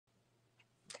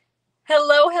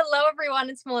Hello, everyone.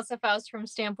 It's Melissa Faust from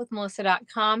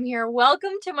stampwithmelissa.com here.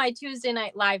 Welcome to my Tuesday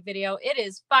night live video. It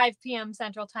is 5 p.m.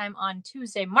 Central Time on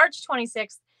Tuesday, March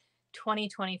 26th,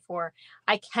 2024.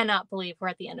 I cannot believe we're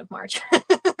at the end of March.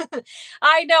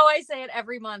 I know I say it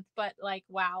every month, but like,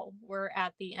 wow, we're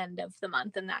at the end of the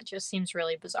month, and that just seems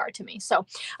really bizarre to me. So,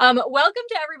 welcome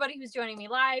to everybody who's joining me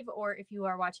live, or if you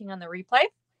are watching on the replay.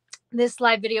 This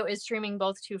live video is streaming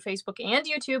both to Facebook and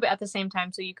YouTube at the same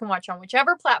time, so you can watch on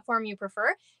whichever platform you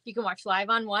prefer. You can watch live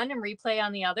on one and replay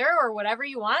on the other, or whatever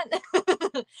you want.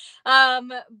 Yeah,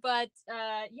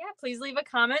 please leave a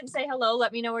comment, say hello,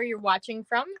 let me know where you're watching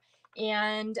from,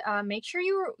 and make sure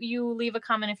you leave a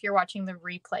comment if you're watching the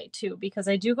replay too, because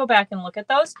I do go back and look at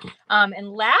those. And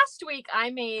last week I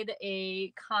made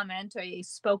a comment, a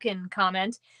spoken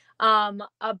comment,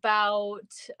 about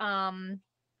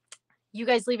you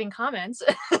guys leaving comments.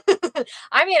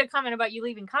 I made a comment about you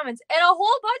leaving comments, and a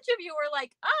whole bunch of you were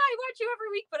like, I watch you every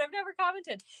week, but I've never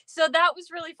commented. So that was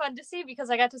really fun to see, because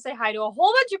I got to say hi to a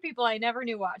whole bunch of people I never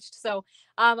knew watched. So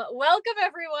welcome,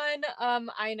 everyone.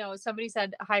 I know somebody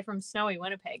said hi from snowy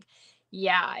Winnipeg.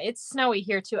 Yeah, it's snowy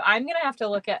here too. I'm going to have to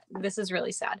look at, this is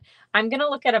really sad. I'm going to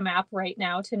look at a map right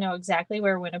now to know exactly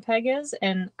where Winnipeg is.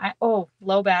 And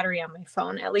low battery on my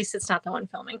phone. At least it's not the one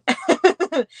filming.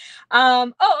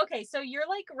 Okay. So you're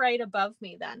like right above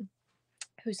me then.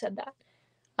 Who said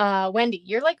that? Wendy,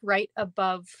 you're like right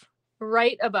above,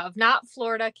 not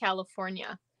Florida,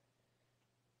 California.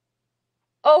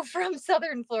 Oh, from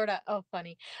Southern Florida. Oh,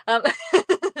 funny.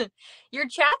 Your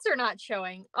chats are not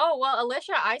showing. Oh, well,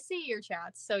 Alicia, I see your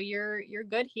chats, so you're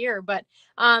good here. But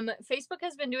Facebook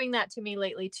has been doing that to me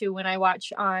lately too when I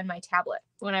watch on my tablet.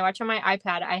 When I watch on my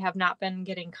iPad, I have not been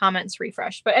getting comments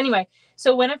refreshed. But anyway,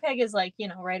 so Winnipeg is like,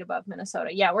 right above Minnesota.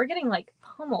 Yeah, we're getting like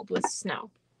pummeled with snow.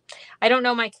 I don't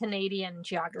know my Canadian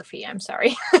geography. I'm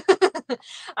sorry.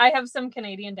 I have some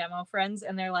Canadian demo friends,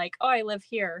 and they're like, oh, I live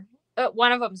here.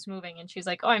 One of them's moving, and she's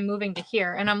like, oh, I'm moving to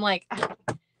here. And I'm like,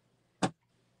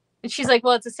 and she's like,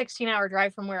 well, it's a 16-hour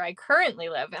drive from where I currently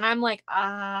live. And I'm like,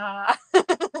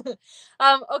 okay,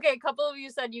 a couple of you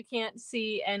said you can't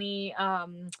see any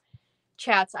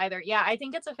chats either. Yeah, I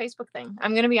think it's a Facebook thing.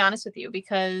 I'm going to be honest with you,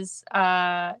 because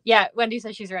yeah, Wendy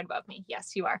says she's right above me.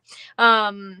 Yes, you are.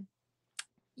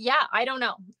 Yeah, I don't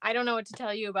know. I don't know what to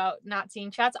tell you about not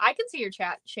seeing chats. I can see your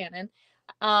chat, Shannon.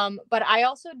 But I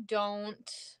also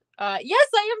don't, yes,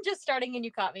 I am just starting and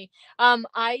you caught me.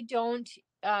 I don't,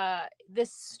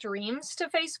 this streams to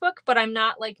Facebook, but I'm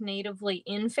not like natively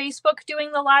in Facebook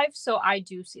doing the live. So I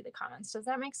do see the comments. Does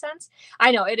that make sense?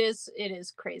 I know it is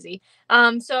crazy.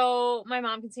 So my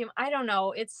mom can see them. I don't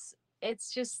know. It's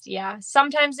just, yeah,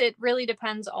 sometimes it really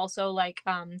depends also, like,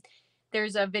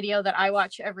 there's a video that I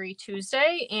watch every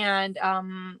Tuesday, and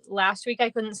last week I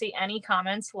couldn't see any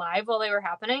comments live while they were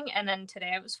happening, and then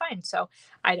today it was fine. So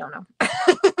I don't know.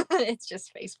 It's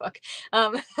just Facebook.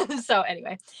 So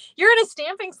anyway, you're in a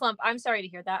stamping slump. I'm sorry to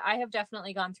hear that. I have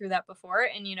definitely gone through that before,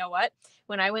 and you know what?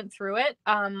 When I went through it,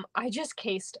 I just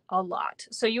cased a lot.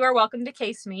 So you are welcome to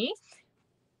case me.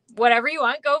 Whatever you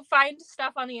want, go find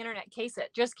stuff on the internet, case it.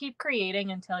 Just keep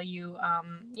creating until you,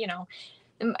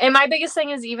 and my biggest thing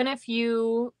is, even if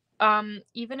you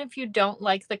don't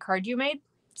like the card you made,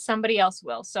 somebody else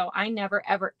will. So I never,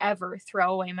 ever, ever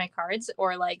throw away my cards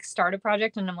or like start a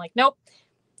project and I'm like, nope,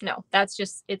 no, it's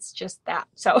just that.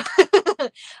 So,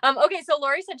 okay. So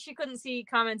Lori said she couldn't see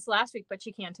comments last week, but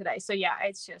she can today. So yeah,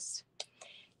 it's just,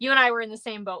 you and I were in the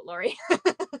same boat, Lori.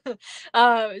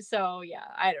 So yeah,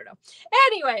 I don't know.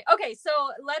 Anyway, okay. So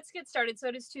let's get started. So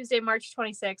it is Tuesday, March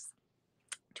 26th.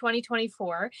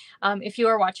 2024. If you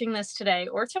are watching this today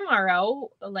or tomorrow,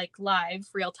 like live,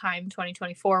 real time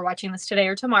 2024, watching this today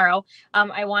or tomorrow,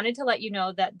 I wanted to let you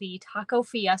know that the Taco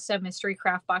Fiesta Mystery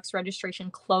Craft Box registration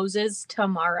closes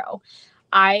tomorrow.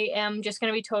 I am just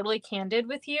going to be totally candid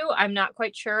with you. I'm not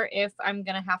quite sure if I'm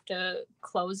going to have to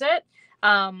close it.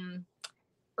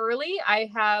 Early,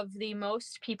 I have the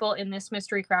most people in this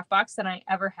mystery craft box than I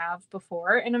ever have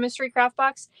before in a mystery craft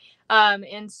box.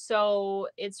 And so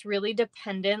it's really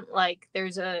dependent. Like,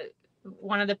 there's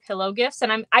one of the pillow gifts,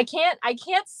 and I can't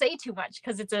say too much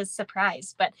because it's a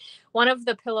surprise, but one of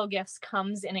the pillow gifts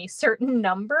comes in a certain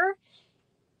number,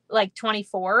 like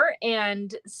 24.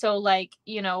 And so, like,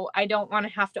 I don't want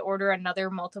to have to order another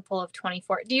multiple of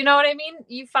 24. Do you know what I mean?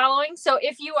 You following? So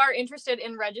if you are interested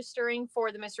in registering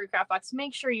for the mystery craft box,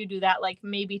 make sure you do that, like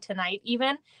maybe tonight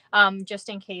even, just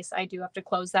in case I do have to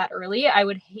close that early. I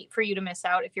would hate for you to miss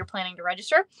out if you're planning to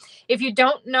register. If you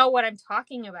don't know what I'm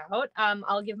talking about,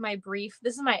 I'll give my brief.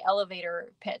 This is my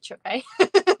elevator pitch. Okay.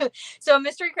 So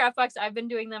mystery craft box, I've been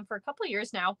doing them for a couple of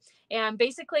years now. And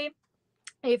basically,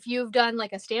 If you've done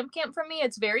like a stamp camp from me,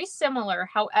 it's very similar.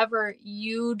 However,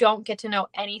 you don't get to know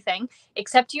anything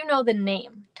except you know the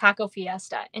name, Taco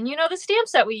Fiesta, and you know the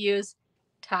stamps that we use,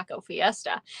 Taco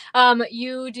Fiesta.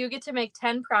 You do get to make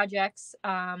 10 projects,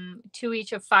 two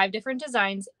each of 5 different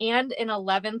designs, and an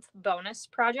 11th bonus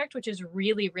project, which is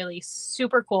really, really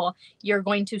super cool. You're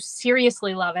going to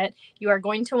seriously love it. You are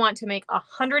going to want to make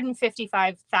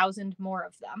 155,000 more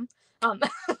of them.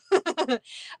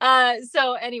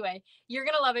 So anyway, you're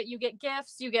going to love it. You get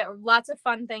gifts, you get lots of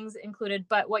fun things included,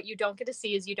 but what you don't get to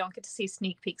see is you don't get to see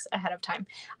sneak peeks ahead of time.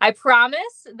 I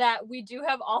promise that we do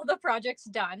have all the projects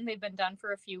done. They've been done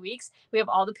for a few weeks. We have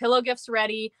all the pillow gifts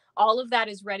ready. All of that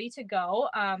is ready to go.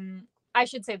 I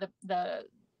should say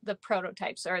the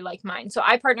prototypes are like mine. So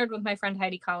I partnered with my friend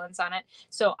Heidi Collins on it.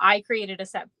 So I created a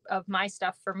set of my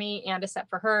stuff for me and a set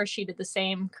for her. She did the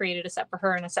same, created a set for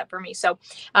her and a set for me. So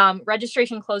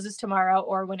registration closes tomorrow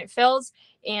or when it fills.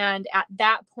 And at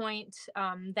that point,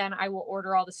 then I will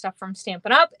order all the stuff from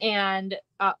Stampin' Up. And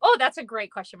oh, that's a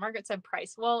great question. Margaret said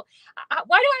price. Well,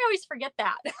 why do I always forget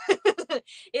that?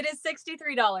 It is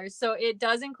 $63. So it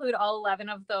does include all 11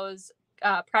 of those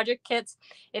project kits.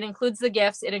 It includes the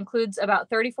gifts. It includes about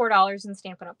 $34 in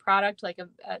Stampin' Up product. Like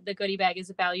the goodie bag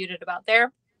is valued at about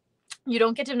there. You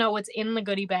don't get to know what's in the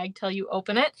goodie bag till you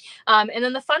open it. And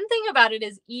then the fun thing about it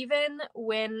is even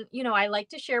when, I like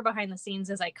to share behind the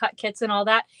scenes as I cut kits and all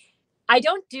that, I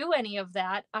don't do any of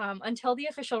that until the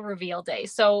official reveal day.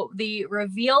 So the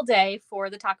reveal day for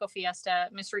the Taco Fiesta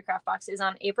Mystery Craft Box is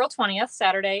on April 20th,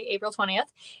 Saturday, April 20th.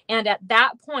 And at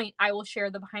that point, I will share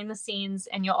the behind the scenes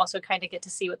and you'll also kind of get to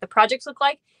see what the projects look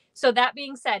like. So that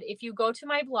being said, if you go to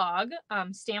my blog,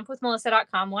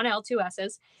 stampwithmelissa.com, 1L, 2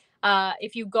 S's,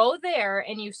 if you go there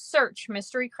and you search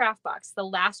Mystery Craft Box, the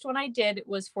last one I did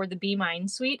was for the Be Mine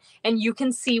suite, and you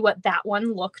can see what that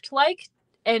one looked like.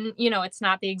 And, it's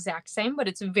not the exact same, but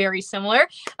it's very similar.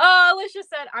 Alicia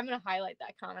said, I'm going to highlight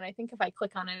that comment. I think if I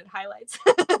click on it, it highlights.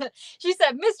 She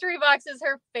said, mystery box is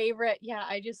her favorite. Yeah,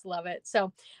 I just love it.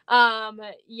 So,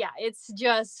 yeah,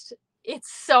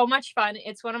 it's so much fun.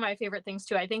 It's one of my favorite things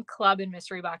too. I think club and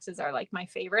mystery boxes are like my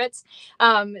favorites.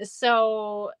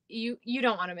 So you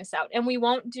don't want to miss out. And we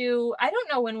won't do, I don't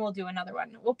know when we'll do another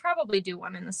one. We'll probably do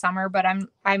one in the summer, but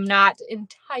I'm not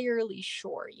entirely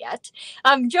sure yet.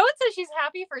 Joan says she's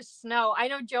happy for snow. I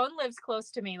know Joan lives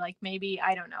close to me, like maybe,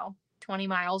 I don't know, 20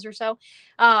 miles or so.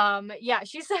 Yeah,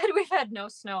 she said we've had no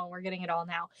snow and we're getting it all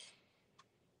now.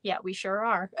 Yeah, we sure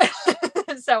are.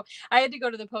 So I had to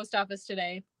go to the post office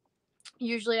today.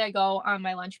 Usually I go on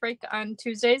my lunch break on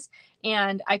Tuesdays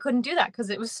and I couldn't do that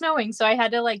because it was snowing. So I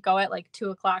had to go at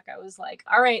 2:00. I was like,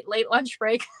 all right, late lunch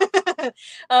break.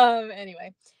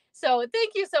 Anyway, so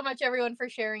thank you so much everyone for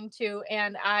sharing too.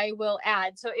 And I will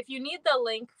add, so if you need the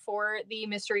link for the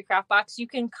mystery craft box, you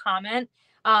can comment.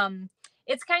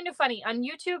 It's kind of funny on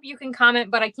YouTube, you can comment,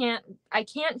 but I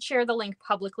can't share the link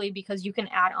publicly because you can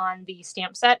add on the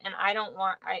stamp set and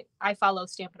I follow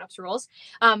Stampin' Up's rules.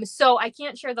 So I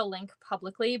can't share the link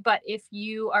publicly, but if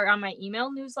you are on my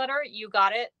email newsletter, you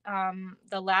got it.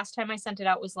 The last time I sent it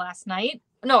out was last night.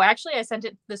 No, actually I sent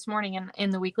it this morning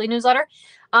in the weekly newsletter.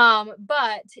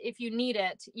 But if you need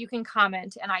it, you can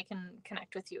comment and I can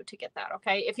connect with you to get that.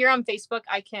 Okay. If you're on Facebook,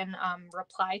 I can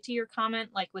reply to your comment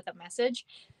with a message.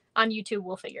 On YouTube,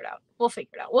 we'll figure it out.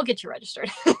 We'll get you registered.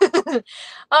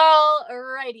 All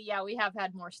righty. Yeah, we have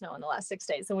had more snow in the last 6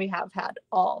 days than we have had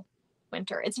all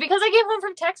winter. It's because I came home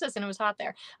from Texas and it was hot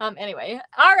there. Anyway,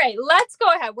 all right, let's go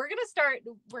ahead. We're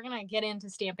going to get into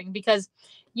stamping because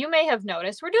you may have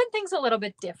noticed we're doing things a little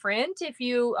bit different. If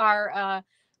you are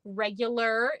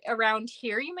regular around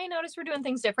here, you may notice we're doing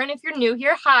things different. If you're new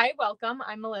here, hi, welcome.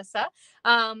 I'm Melissa.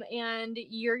 And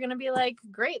you're going to be like,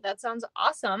 great, that sounds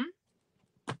awesome.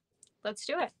 Let's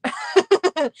do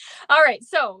it. All right.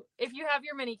 So if you have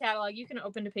your mini catalog, you can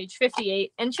open to page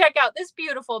 58 and check out this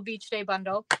beautiful beach day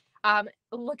bundle.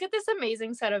 Look at this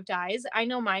amazing set of dies. I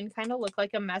know mine kind of look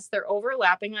like a mess. They're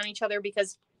overlapping on each other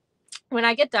because when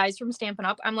I get dies from Stampin'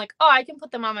 Up, I'm like, oh, I can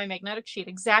put them on my magnetic sheet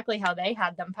exactly how they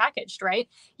had them packaged, right?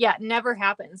 Yeah, it never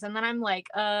happens. And then I'm like,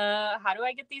 how do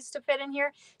I get these to fit in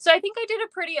here? So I think I did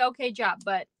a pretty okay job,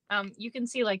 but you can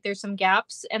see there's some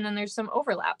gaps and then there's some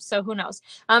overlaps. So who knows?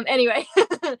 Anyway, oh,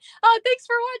 thanks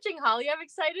for watching, Holly. I'm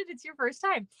excited. It's your first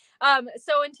time.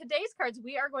 So in today's cards,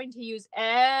 we are going to use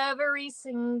every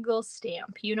single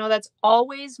stamp. That's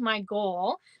always my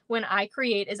goal when I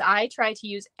create is I try to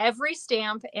use every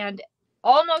stamp and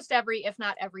almost every, if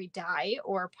not every die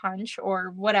or punch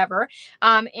or whatever.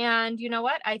 And you know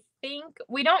what? I think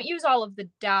we don't use all of the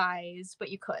dies, but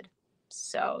you could.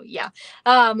 So yeah.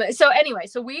 So anyway,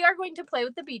 so we are going to play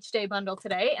with the Beach Day bundle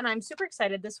today, and I'm super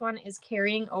excited. This one is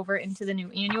carrying over into the new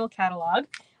annual catalog,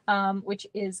 which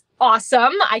is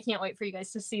awesome. I can't wait for you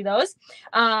guys to see those.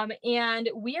 And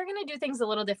we are going to do things a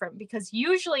little different because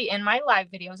usually in my live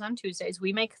videos on Tuesdays,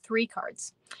 we make 3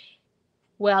 cards.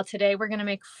 Well, today we're going to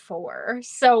make 4.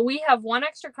 So we have 1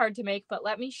 extra card to make, but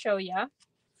let me show you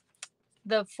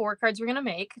the 4 cards we're going to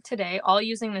make today, all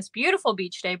using this beautiful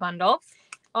Beach Day bundle.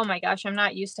 Oh my gosh, I'm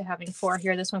not used to having 4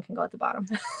 here. This one can go at the bottom.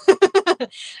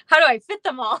 How do I fit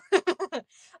them all?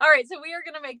 All right, so we are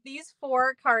going to make these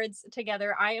 4 cards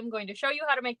together. I am going to show you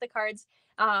how to make the cards,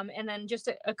 and then just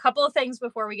a couple of things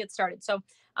before we get started. So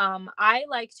I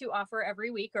like to offer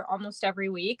every week, or almost every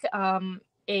week,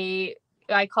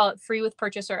 I call it free with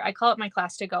purchase, or I call it my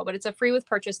class to go, but it's a free with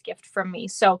purchase gift from me.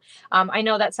 So I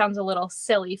know that sounds a little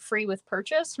silly, free with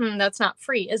purchase. That's not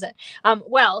free, is it?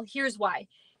 Well, here's why.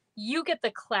 You get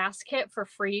the class kit for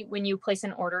free when you place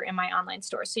an order in my online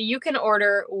store. So you can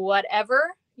order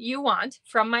whatever you want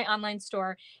from my online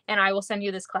store, and I will send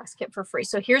you this class kit for free.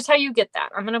 So here's how you get that.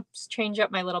 I'm going to change up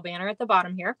my little banner at the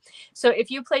bottom here. So if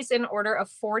you place an order of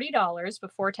 $40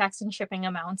 before tax and shipping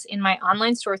amounts in my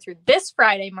online store through this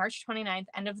Friday, March 29th,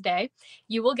 end of day,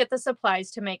 you will get the supplies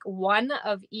to make 1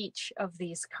 of each of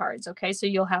these cards. Okay, so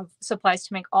you'll have supplies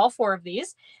to make all 4 of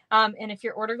these. And if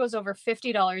your order goes over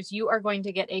 $50, you are going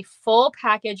to get a full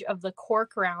package of the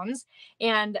cork rounds.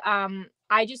 And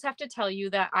I just have to tell you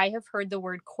that I have heard the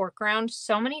word cork round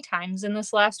so many times in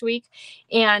this last week.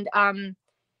 And I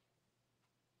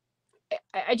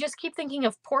just keep thinking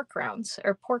of pork rounds,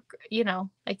 or pork,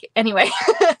 like, anyway,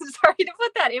 sorry to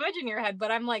put that image in your head,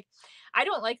 but I'm like, I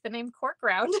don't like the name cork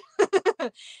round.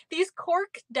 These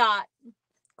cork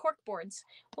boards,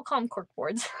 we'll call them cork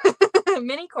boards,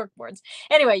 mini cork boards.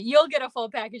 Anyway, you'll get a full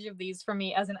package of these from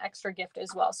me as an extra gift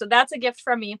as well. So that's a gift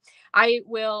from me. I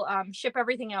will ship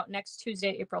everything out next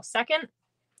Tuesday, April 2nd.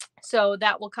 So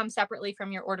that will come separately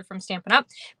from your order from Stampin' Up.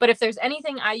 But if there's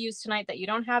anything I use tonight that you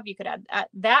don't have, you could add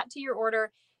that to your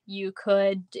order. You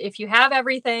could, if you have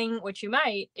everything, which you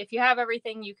might, if you have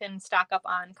everything, you can stock up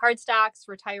on cardstocks,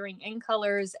 retiring ink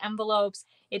colors, envelopes,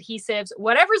 adhesives,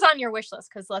 whatever's on your wish list.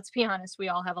 Because let's be honest, we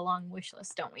all have a long wish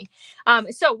list, don't we?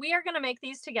 So we are going to make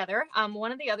these together.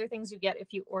 One of the other things you get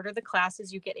if you order the class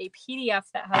is you get a PDF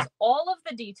that has all of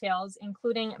the details,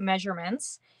 including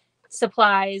measurements,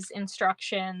 supplies,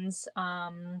 instructions,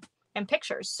 and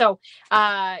pictures. So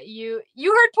you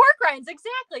heard pork rinds.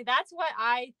 Exactly. That's what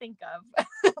I think of.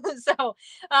 So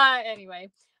anyway,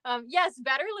 yes,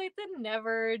 better late than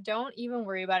never. Don't even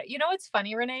worry about it. You know what's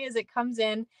funny, Renee, is it comes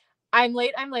in, I'm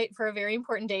late for a very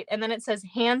important date, and then it says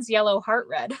hands yellow, heart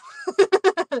red.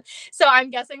 So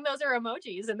I'm guessing those are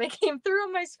emojis, and they came through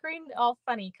on my screen all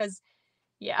funny because,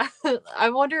 yeah, I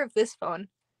wonder if this phone.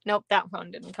 Nope, that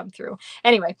phone didn't come through.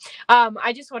 Anyway,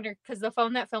 I just wonder, because the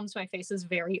phone that films my face is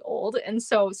very old. And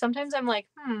so sometimes I'm like,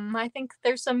 I think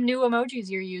there's some new emojis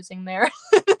you're using there.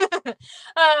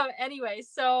 Anyway,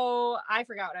 so I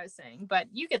forgot what I was saying, but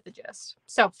you get the gist.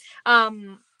 So,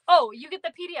 oh, you get the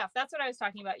PDF. That's what I was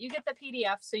talking about. You get the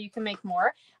PDF so you can make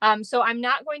more. So I'm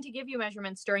not going to give you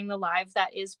measurements during the live.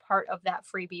 That is part of that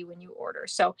freebie when you order.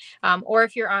 So, or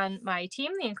if you're on my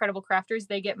team, the Incredible Crafters,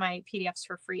 they get my PDFs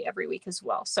for free every week as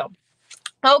well. So,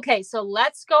 okay, so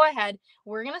let's go ahead.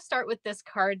 We're going to start with this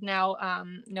card now.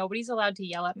 Nobody's allowed to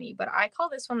yell at me, but I call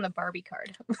this one the Barbie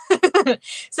card.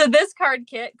 So this card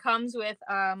kit comes with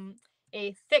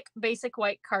a thick basic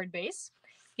white card base.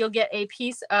 You'll get a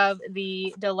piece of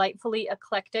the Delightfully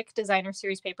Eclectic Designer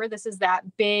Series paper. This is that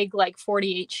big, like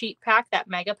 48 sheet pack, that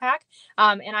mega pack.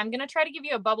 And I'm going to try to give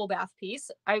you a bubble bath piece.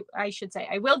 I should say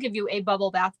I will give you a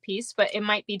bubble bath piece, but it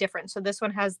might be different. So this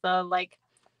one has the, like,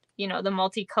 the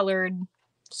multicolored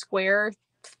square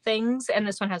things, and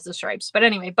this one has the stripes. But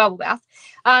anyway, bubble bath.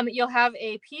 You'll have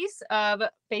a piece of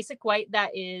basic white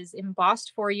that is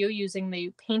embossed for you using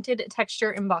the painted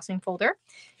texture embossing folder.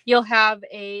 You'll have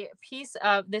a piece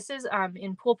of, this is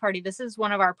in Pool Party, this is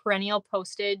one of our perennial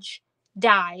postage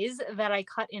dies that I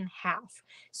cut in half.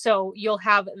 So you'll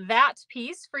have that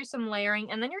piece for some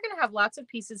layering, and then you're going to have lots of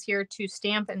pieces here to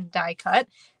stamp and die cut.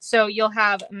 So you'll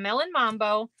have Melon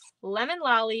Mambo, Lemon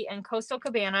Lolly, and Coastal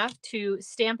Cabana to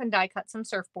stamp and die cut some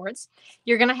surfboards.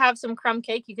 You're going to have some crumb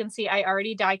cake. You can see I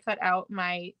already die cut out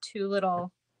my 2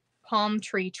 little palm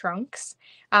tree trunks.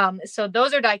 So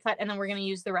those are die cut, and then we're going to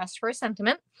use the rest for a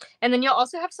sentiment. And then you'll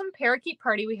also have some Parakeet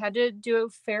Party. We had to do a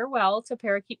farewell to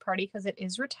Parakeet Party because it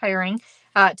is retiring,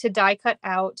 to die cut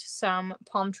out some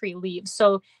palm tree leaves.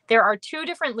 So there are 2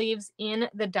 different leaves in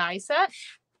the die set.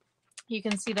 You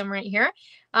can see them right here.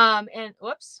 And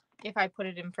whoops, if I put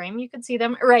it in frame, you could see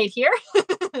them right here.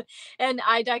 And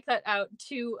I die cut out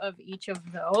 2 of each of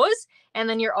those. And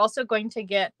then you're also going to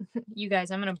get, you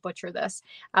guys, I'm going to butcher this.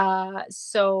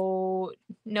 So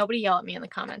nobody yell at me in the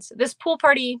comments. This Pool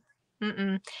Party,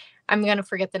 I'm going to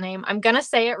forget the name. I'm going to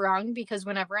say it wrong because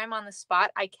whenever I'm on the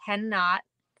spot, I cannot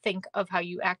think of how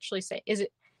you actually say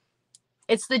it.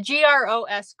 It's the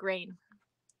GROS grain.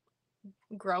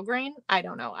 Grow grain? I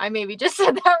don't know. I maybe just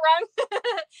said that wrong.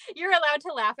 You're allowed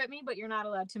to laugh at me, but you're not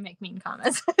allowed to make mean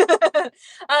comments.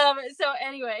 So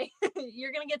anyway,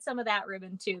 you're going to get some of that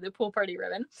ribbon too, the Pool Party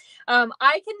ribbon.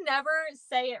 I can never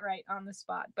say it right on the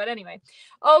spot, but anyway.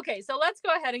 Okay, so let's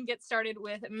go ahead and get started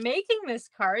with making this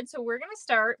card. So we're going to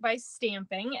start by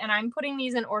stamping, and I'm putting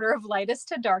these in order of lightest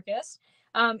to darkest.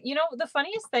 You know, the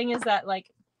funniest thing is that, like,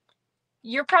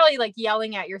 you're probably like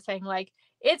yelling at your thing, like,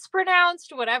 it's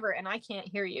pronounced whatever, and I can't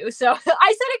hear you. So I said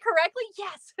it correctly.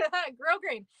 Yes. Grow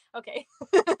grain. Okay.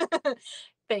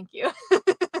 Thank you.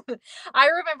 I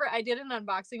remember I did an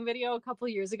unboxing video a couple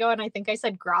years ago, and I think I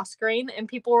said gross grain, and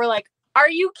people were like, are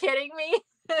you kidding me?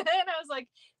 And I was like,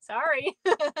 sorry.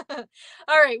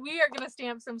 All right, we are going to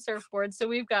stamp some surfboards. So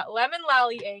we've got Lemon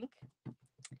Lolly ink,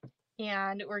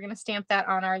 and we're going to stamp that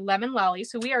on our Lemon Lolly.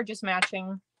 So we are just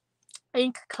matching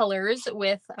ink colors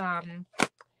with our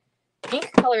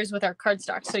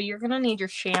cardstock. So you're going to need your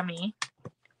chamois.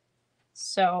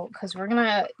 So, because we're going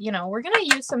to, we're going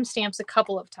to use some stamps a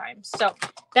couple of times. So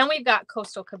then we've got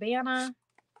Coastal Cabana.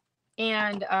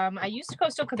 And I used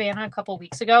Coastal Cabana a couple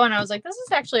weeks ago, and I was like, this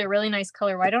is actually a really nice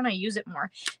color. Why don't I use it more?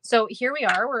 So here we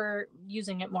are. We're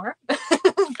using it more.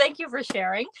 Thank you for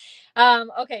sharing.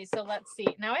 Okay, so let's see.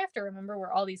 Now I have to remember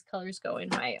where all these colors go in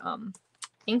my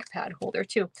ink pad holder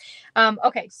too.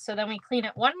 Okay, so then we clean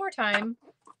it one more time,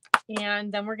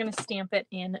 and then we're going to stamp it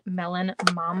in Melon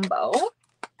Mambo.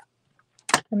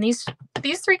 And these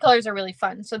 3 colors are really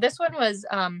fun. So this one was,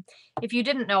 if you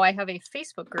didn't know, I have a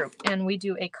Facebook group, and we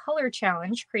do a color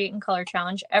challenge, create and color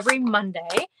challenge, every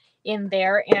Monday in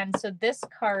there. And so this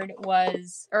card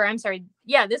was,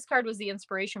 this card was the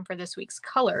inspiration for this week's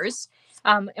colors.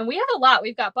 And we have a lot.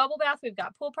 We've got Bubble Bath, we've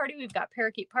got Pool Party, we've got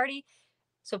Parakeet Party.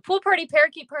 So Pool Party,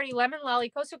 Parakeet Party, Lemon Lolly,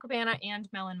 Coastal Cabana, and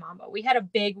Melon Mambo. We had a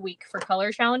big week for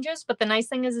color challenges, but the nice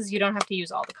thing is you don't have to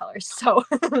use all the colors. So,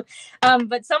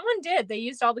 but someone did. They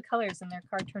used all the colors, and their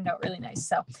card turned out really nice.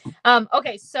 So,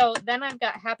 okay. So then I've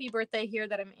got Happy Birthday here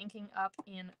that I'm inking up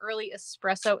in Early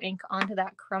Espresso ink onto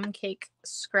that crumb cake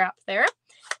scrap there.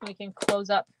 We can close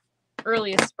up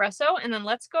Early Espresso, and then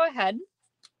let's go ahead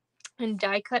and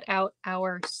die cut out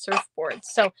our surfboards.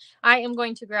 So I am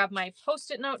going to grab my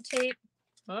Post-it note tape.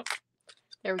 Oh,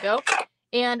 there we go.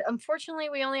 And unfortunately,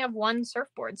 we only have 1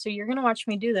 surfboard, so you're going to watch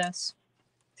me do this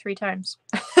 3 times.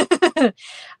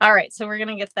 All right, so we're going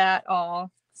to get that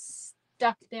all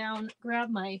stuck down.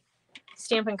 Grab my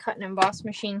Stampin' Cut and Emboss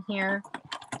machine here.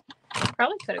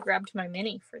 Probably could have grabbed my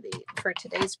mini for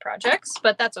today's projects,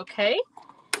 but that's okay.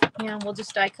 And we'll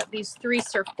just die cut these 3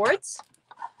 surfboards.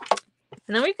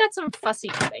 And then we've got some fussy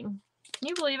cutting. Can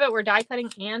you believe it? We're die cutting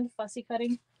and fussy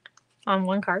cutting on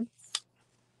 1 card.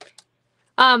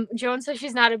 Joan says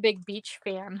she's not a big beach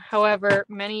fan. However,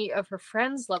 many of her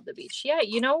friends love the beach. Yeah,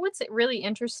 you know what's really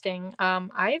interesting?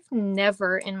 I've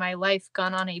never in my life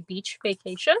gone on a beach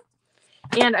vacation,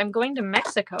 and I'm going to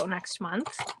Mexico next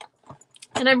month,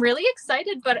 and I'm really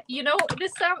excited. But you know,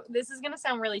 this is going to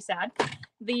sound really sad.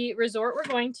 The resort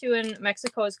we're going to in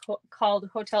Mexico is called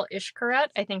Hotel Xcaret.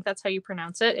 I think that's how you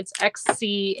pronounce it. It's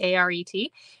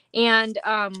Xcaret, and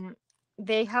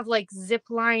they have like zip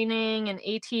lining and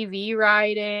ATV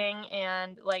riding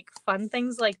and like fun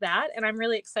things like that. And I'm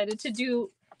really excited to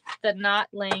do the not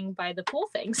laying by the pool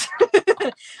things.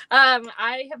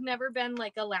 I have never been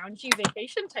like a loungy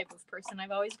vacation type of person. I've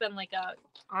always been like a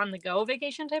on the go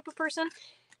vacation type of person.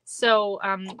 So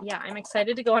yeah, I'm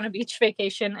excited to go on a beach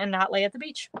vacation and not lay at the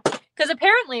beach. Because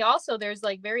apparently also there's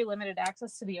like very limited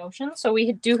access to the ocean. So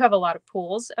we do have a lot of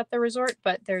pools at the resort,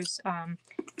 but there's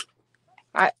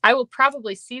I will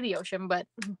probably see the ocean, but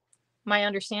my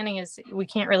understanding is we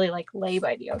can't really like lay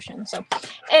by the ocean. So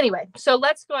anyway, so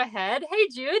let's go ahead. Hey,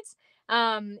 Judes,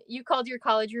 you called your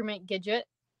college roommate Gidget.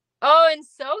 Oh, in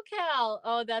SoCal.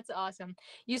 Oh, that's awesome.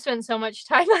 You spend so much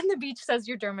time on the beach, says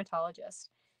your dermatologist.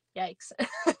 Yikes.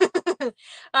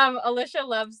 Alicia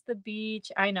loves the beach.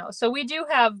 I know. So we do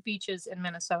have beaches in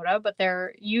Minnesota, but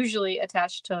they're usually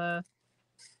attached to,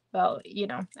 well, you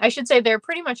know, I should say they're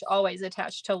pretty much always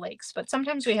attached to lakes, but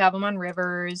sometimes we have them on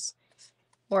rivers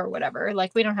or whatever.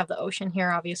 Like we don't have the ocean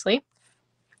here, obviously,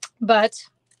 but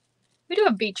we do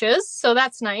have beaches. So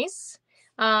that's nice.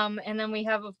 And then we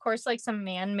have, of course, like some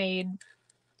man-made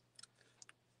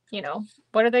you know,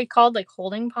 what are they called? Like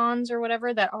holding ponds or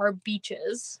whatever that are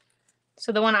beaches.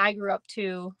 So the one I grew up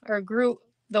to,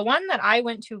 the one that I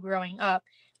went to growing up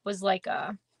was like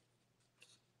I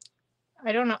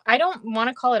don't know. I don't want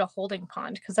to call it a holding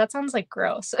pond because that sounds like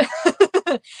gross.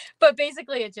 But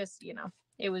basically it just,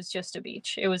 it was just a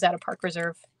beach. It was at a park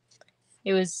reserve.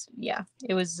 It was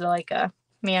like a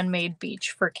man-made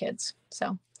beach for kids.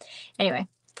 So anyway,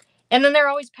 and then they're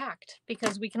always packed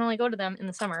because we can only go to them in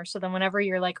the summer. So then whenever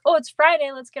you're like, oh, it's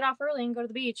Friday, let's get off early and go to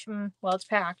the beach. Well, it's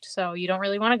packed. So you don't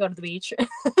really want to go to the beach.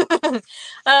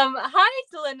 Hi,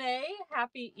 Lene.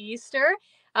 Happy Easter.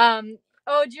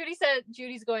 Oh, Judy said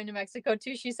Judy's going to Mexico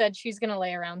too. She said she's going to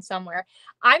lay around somewhere.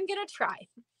 I'm going to try.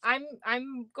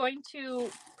 I'm going to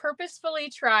purposefully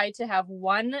try to have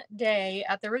one day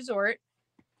at the resort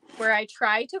where I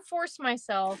try to force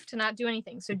myself to not do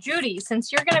anything. So Judy,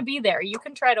 since you're going to be there, you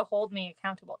can try to hold me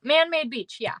accountable. Man-made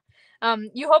beach. Yeah.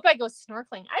 You hope I go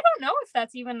snorkeling. I don't know if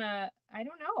that's even I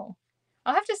don't know.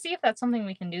 I'll have to see if that's something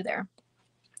we can do there.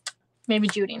 Maybe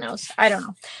Judy knows. I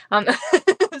don't know.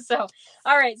 So,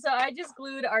 all right. So I just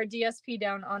glued our DSP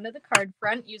down onto the card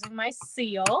front using my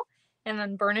seal and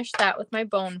then burnished that with my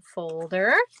bone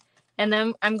folder. And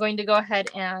then I'm going to go ahead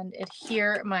and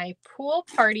adhere my Pool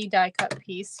Party die cut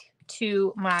piece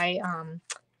to my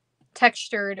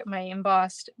my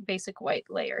embossed basic white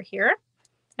layer here.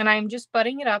 And I'm just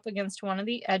butting it up against one of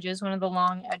the edges, one of the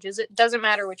long edges. It doesn't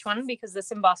matter which one because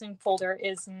this embossing folder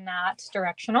is not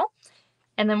directional.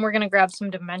 And then we're going to grab some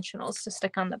dimensionals to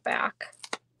stick on the back.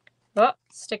 Oh,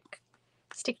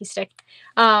 sticky stick.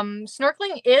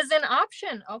 Snorkeling is an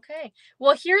option. Okay.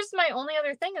 Well, here's my only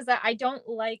other thing is that I don't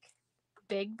like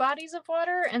big bodies of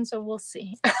water, and so we'll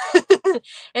see.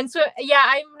 And so, yeah,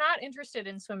 I'm not interested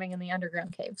in swimming in the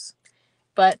underground caves,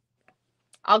 but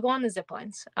I'll go on the zip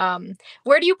lines.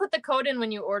 Where do you put the code in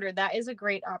when you order? That is a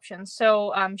great option.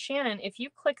 So Shannon, if you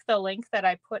click the link that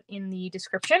I put in the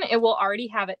description, it will already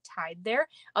have it tied there.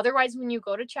 Otherwise, when you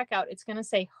go to checkout, it's going to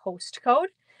say host code.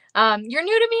 You're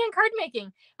new to me in card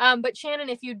making. But Shannon,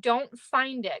 if you don't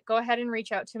find it, go ahead and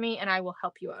reach out to me and I will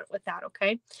help you out with that.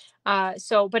 Okay.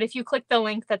 But if you click the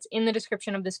link that's in the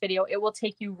description of this video, it will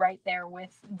take you right there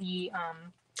with the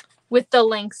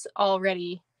links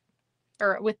already,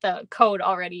 or with the code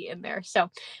already in there. So,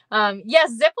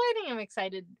 yes, ziplining I'm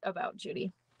excited about,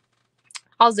 Judy.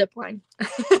 I'll zipline.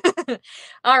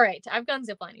 All right. I've gone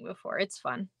ziplining before. It's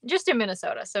fun. Just in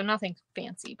Minnesota, so nothing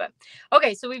fancy. But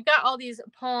okay, so we've got all these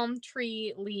palm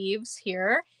tree leaves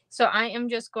here. So I am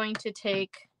just going to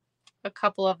take a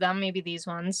couple of them, maybe these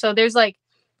ones. So there's like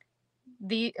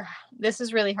this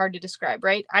is really hard to describe,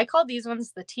 right? I call these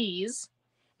ones the T's.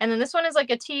 And then this one is like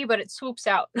a T, but it swoops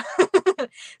out.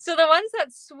 So the ones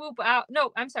that swoop out,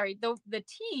 no, I'm sorry. The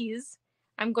T's,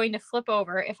 I'm going to flip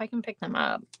over if I can pick them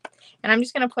up. And I'm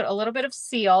just going to put a little bit of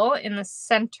seal in the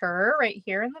center right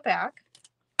here in the back.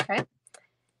 Okay.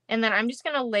 And then I'm just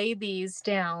going to lay these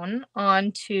down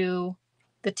onto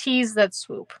the T's that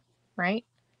swoop, right?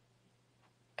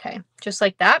 Okay. Just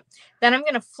like that. Then I'm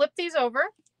going to flip these over.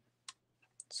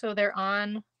 So they're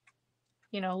on,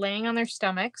 laying on their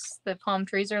stomachs. The palm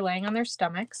trees are laying on their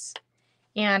stomachs.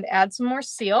 And add some more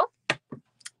seal.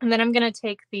 And then I'm going to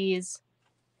take these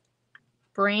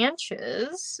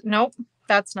branches. Nope,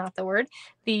 that's not the word.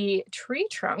 The tree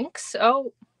trunks.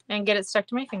 Oh, and get it stuck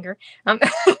to my finger.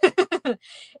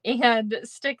 And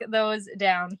stick those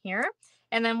down here.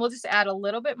 And then we'll just add a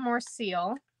little bit more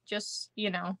seal. Just,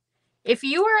 if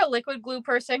you are a liquid glue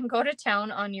person, go to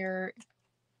town on your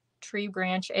tree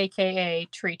branch, aka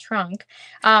tree trunk.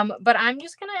 But I'm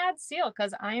just going to add seal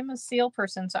because I am a seal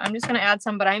person. So I'm just going to add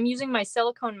some, but I'm using my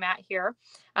silicone mat here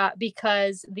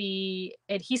because the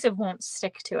adhesive won't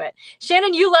stick to it.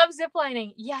 Shannon, you love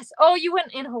ziplining. Yes. Oh, you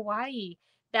went in Hawaii.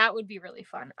 That would be really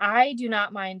fun. I do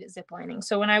not mind ziplining.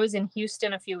 So when I was in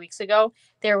Houston a few weeks ago,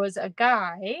 there was a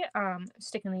guy,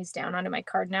 sticking these down onto my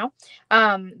card now.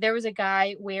 There was a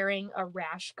guy wearing a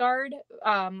rash guard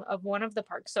of one of the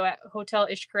parks. So at Hotel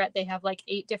Ishkaret, they have like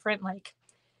 8 different,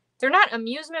 they're not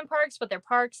amusement parks, but they're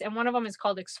parks. And one of them is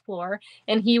called Explore.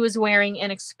 And he was wearing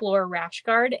an Explore rash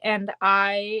guard. And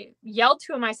I yelled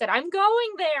to him, I said, I'm going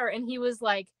there. And he was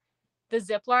like, the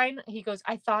zip line, he goes,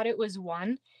 I thought it was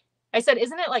 1. I said,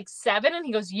 isn't it like 7? And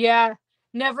he goes, yeah,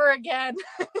 never again.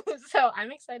 So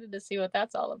I'm excited to see what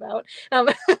that's all about.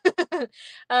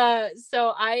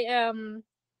 So I am,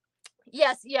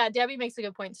 yes, yeah, Debbie makes a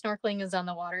good point. Snorkeling is on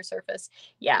the water surface.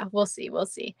 Yeah, we'll see. We'll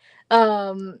see.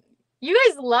 You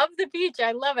guys love the beach.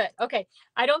 I love it. Okay.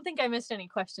 I don't think I missed any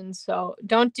questions. So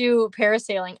don't do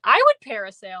parasailing. I would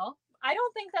parasail. I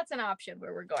don't think that's an option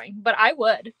where we're going, but I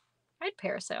would. I'd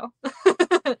parasail.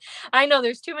 I know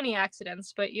there's too many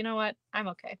accidents, but you know what? I'm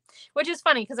okay. Which is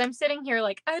funny because I'm sitting here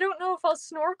like, I don't know if I'll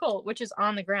snorkel, which is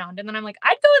on the ground. And then I'm like,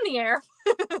 I'd go in the air.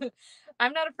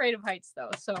 I'm not afraid of heights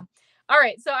though. So, all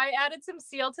right. So I added some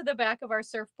seal to the back of our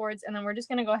surfboards, and then we're just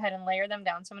going to go ahead and layer them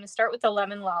down. So I'm going to start with the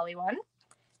lemon lolly one.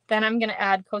 Then I'm going to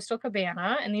add Coastal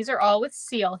Cabana, and these are all with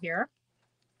seal here.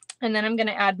 And then I'm going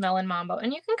to add Melon Mambo,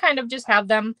 and you can kind of just have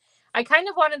them. I kind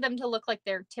of wanted them to look like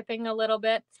they're tipping a little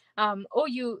bit. Oh,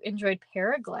 you enjoyed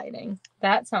paragliding.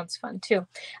 That sounds fun too.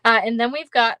 And then we've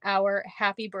got our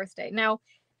happy birthday. Now,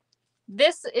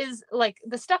 this is like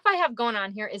the stuff I have going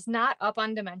on here is not up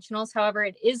on dimensionals. However,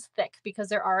 it is thick because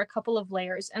there are a couple of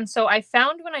layers. And so I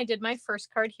found when I did my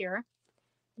first card here,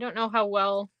 I don't know how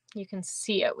well you can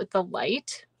see it with the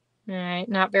light. All right,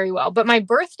 not very well, but my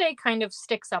birthday kind of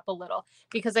sticks up a little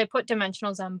because I put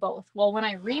dimensionals on both. Well, when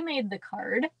I remade the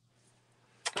card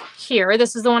here,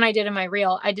 this is the one I did in my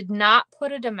reel, I did not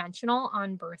put a dimensional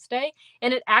on birthday,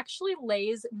 and it actually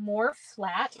lays more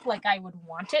flat like I would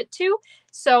want it to.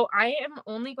 So I am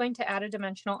only going to add a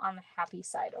dimensional on the happy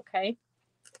side, okay?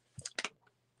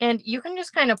 And you can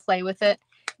just kind of play with it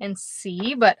and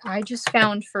see, but I just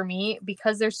found for me,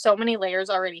 because there's so many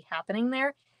layers already happening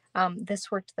there, this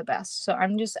worked the best. So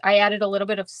I added a little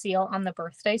bit of seal on the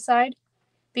birthday side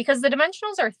because the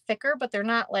dimensionals are thicker, but they're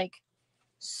not like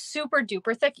super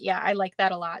duper thick. Yeah, I like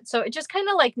that a lot. So it just kind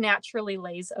of like naturally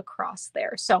lays across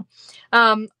there. So,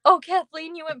 oh,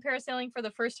 Kathleen, you went parasailing for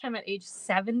the first time at age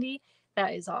 70.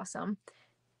 That is awesome.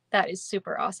 That is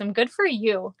super awesome. Good for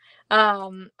you.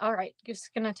 All right,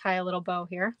 just gonna tie a little bow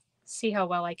here. See how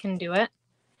well I can do it.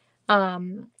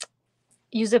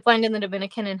 You ziplined in the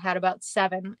Dominican and had about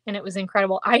 7, and it was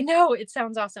incredible. I know, it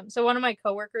sounds awesome. So one of my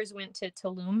coworkers went to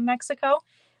Tulum, Mexico,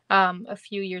 a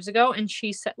few years ago, and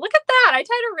she said, look at that, I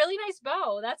tied a really nice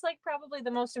bow. That's like probably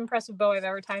the most impressive bow I've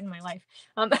ever tied in my life.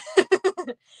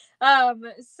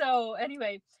 So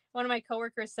anyway, one of my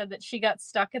coworkers said that she got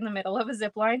stuck in the middle of a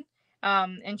zip line,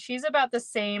 and she's about the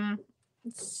same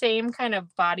kind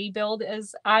of body build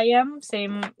as I am,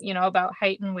 same, you know, about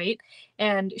height and weight,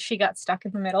 and she got stuck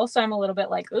in the middle. So I'm a little bit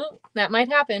like, oh, that might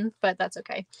happen, but that's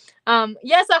okay.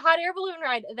 Yes, a hot air balloon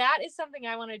ride. That is something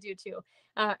I want to do too.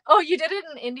 Oh, you did it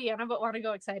in Indiana, but want to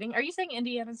go exciting. Are you saying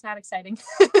Indiana's not exciting?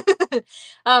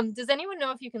 Does anyone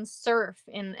know if you can surf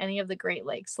in any of the Great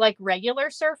Lakes? Like regular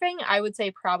surfing, I would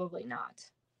say probably not.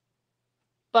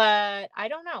 But I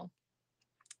don't know.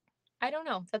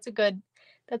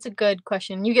 That's a good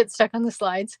question. You get stuck on the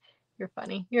slides. You're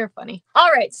funny. You're funny.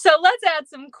 All right. So let's add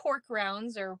some cork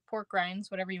rounds or pork rinds,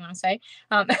 whatever you want to say.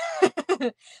 I'm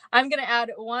going to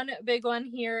add one big one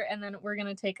here, and then we're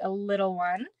going to take a little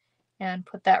one and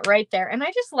put that right there. And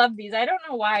I just love these. I don't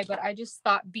know why, but I just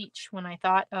thought beach when I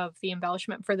thought of the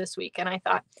embellishment for this week. And I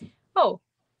thought, oh,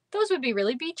 those would be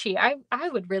really beachy. I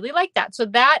would really like that. So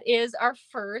that is our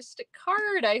first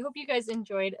card. I hope you guys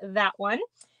enjoyed that one.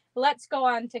 Let's go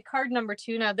on to card number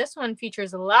 2. Now, this one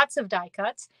features lots of die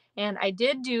cuts, and I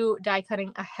did do die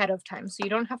cutting ahead of time, so you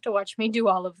don't have to watch me do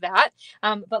all of that.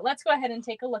 But let's go ahead and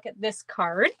take a look at this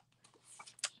card.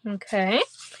 Okay,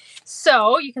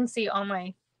 so you can see all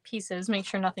my pieces. Make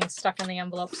sure nothing's stuck in the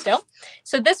envelope still.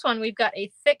 So this one, we've got a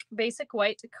thick basic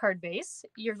white card base.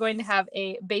 You're going to have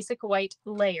a basic white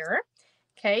layer.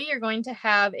 Okay, you're going to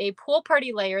have a pool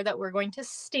party layer that we're going to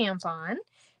stamp on.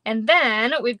 And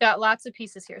then we've got lots of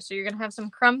pieces here. So you're going to have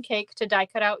some crumb cake to die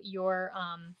cut out your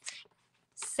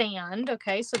sand.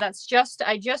 Okay, so that's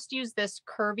I just used this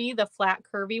curvy, the flat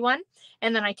curvy one.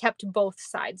 And then I kept both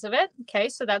sides of it. Okay,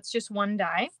 so that's just one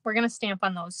die. We're going to stamp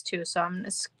on those too. So I'm going to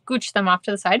scooch them off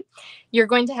to the side. You're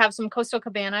going to have some Coastal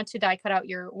Cabana to die cut out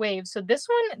your waves. So this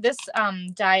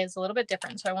die is a little bit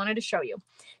different. So I wanted to show you.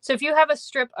 So if you have a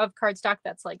strip of cardstock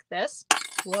that's like this,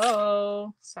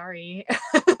 whoa, sorry.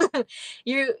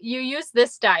 You use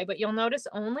this die, but you'll notice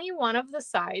only one of the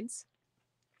sides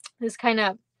is kind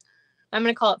of, I'm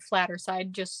going to call it flatter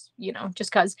side, just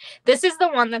because this is the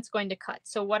one that's going to cut.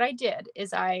 So what I did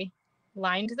is I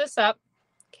lined this up,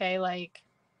 okay, like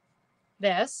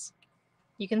this.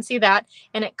 You can see that,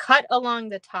 and it cut along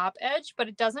the top edge, but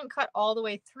it doesn't cut all the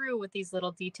way through with these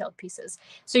little detailed pieces.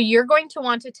 So you're going to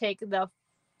want to take the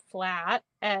flat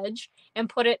edge and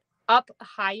put it up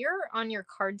higher on your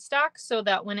cardstock so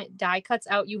that when it die cuts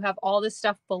out, you have all this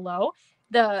stuff below.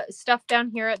 The stuff down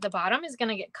here at the bottom is going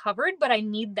to get covered, but I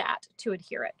need that to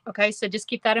adhere it. Okay, so just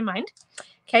keep that in mind.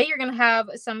 Okay, you're going to have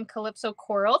some Calypso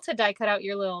coral to die cut out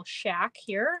your little shack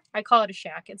here. I call it a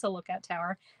shack. It's a lookout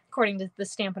tower. According to the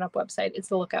Stampin' Up website, it's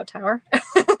the lookout tower.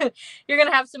 You're going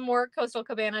to have some more Coastal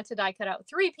Cabana to die cut out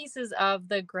 3 pieces of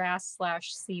the grass /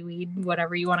 seaweed,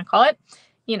 whatever you want to call it.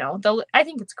 you know, I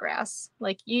think it's grass.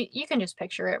 Like you can just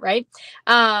picture it, right?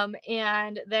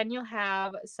 And then you'll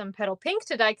have some petal pink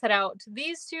to die cut out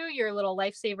these two, your little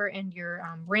lifesaver and your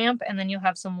ramp, and then you'll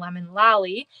have some lemon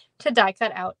lolly to die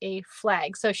cut out a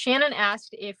flag. So Shannon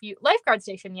asked if you lifeguard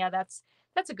station. Yeah, that's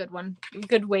a good one.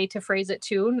 Good way to phrase it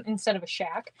too, instead of a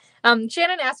shack.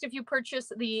 Shannon asked if you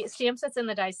purchase the stamp sets and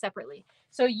the dies separately.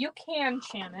 So you can,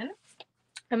 Shannon.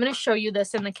 I'm going to show you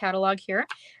this in the catalog here.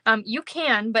 You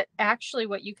can, but actually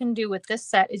what you can do with this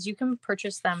set is you can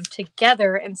purchase them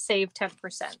together and save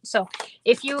 10%. So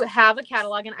if you have a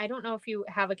catalog, and I don't know if you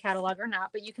have a catalog or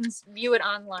not, but you can view it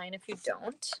online if you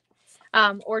don't.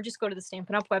 Or just go to the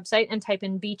Stampin' Up website and type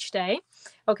in Beach Day.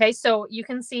 Okay, so you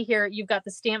can see here, you've got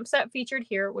the stamp set featured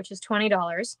here, which is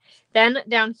 $20. Then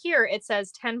down here, it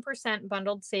says 10%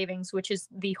 bundled savings, which is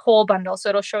the whole bundle. So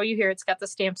it'll show you here, it's got the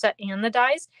stamp set and the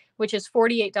dies, which is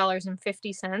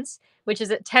 $48.50, which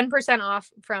is at 10%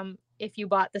 off from if you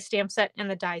bought the stamp set and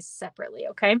the dies separately,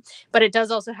 okay? But it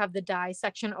does also have the die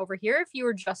section over here if you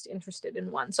were just interested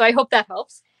in one. So I hope that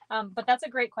helps. But that's a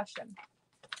great question.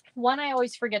 One I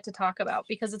always forget to talk about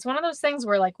because it's one of those things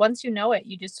where like once you know it,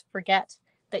 you just forget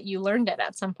that you learned it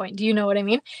at some point. Do you know what I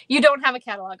mean? You don't have a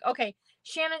catalog. Okay,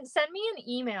 Shannon, send me an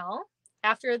email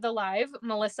after the live,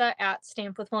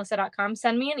 melissa@stampwithmelissa.com.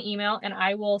 Send me an email and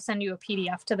I will send you a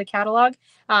PDF to the catalog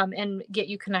and get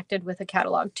you connected with a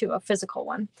catalog to a physical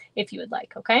one if you would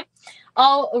like, okay?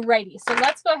 Alrighty, so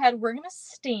let's go ahead. We're going to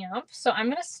stamp. So I'm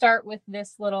going to start with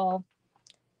this little,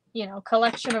 you know,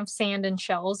 collection of sand and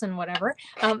shells and whatever.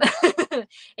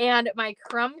 And my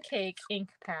crumb cake ink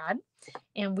pad.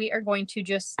 And we are going to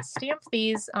just stamp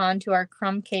these onto our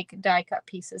crumb cake die cut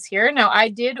pieces here. Now, I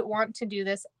did want to do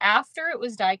this after it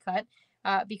was die cut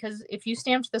because if you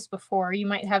stamped this before, you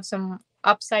might have some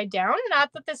upside down.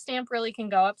 Not that the stamp really can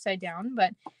go upside down,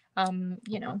 but,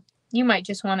 you know, you might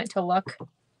just want it to look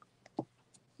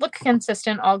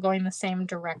consistent, all going the same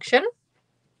direction.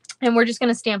 And we're just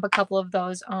going to stamp a couple of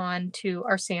those onto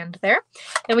our sand there.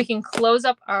 Then we can close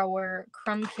up our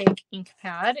crumb cake ink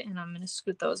pad, and I'm going to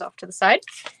scoot those off to the side.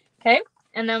 Okay,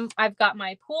 and then I've got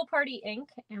my pool party ink,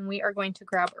 and we are going to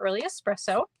grab Early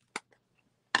Espresso.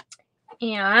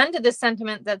 And the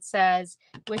sentiment that says,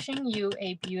 wishing you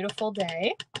a beautiful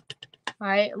day.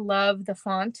 I love the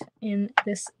font in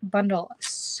this bundle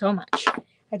so much.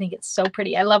 I think it's so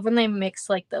pretty. I love when they mix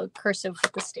like the cursive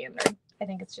with the standard. I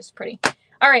think it's just pretty.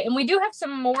 All right, and we do have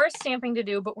some more stamping to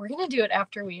do, but we're going to do it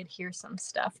after we adhere some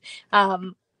stuff.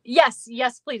 Yes,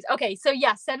 please. Okay, so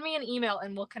yes, send me an email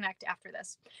and we'll connect after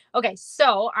this. Okay,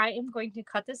 so I am going to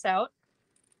cut this out.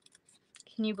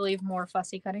 Can you believe more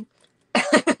fussy cutting?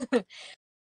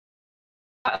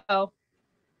 Uh-oh.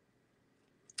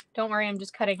 Don't worry, I'm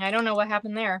just cutting. I don't know what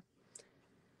happened there.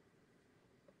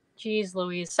 Jeez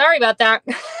Louise. Sorry about that.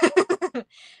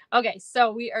 Okay,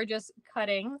 so we are just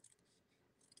cutting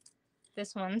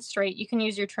this one straight. You can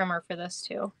use your trimmer for this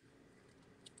too.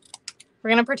 We're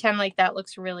going to pretend like that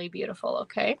looks really beautiful,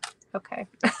 okay? Okay.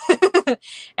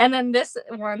 And then this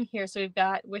one here, so we've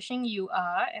got wishing you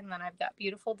and then I've got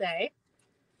beautiful day.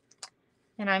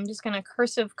 And I'm just going to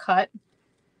cursive cut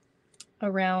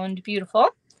around beautiful.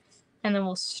 And then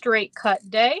we'll straight cut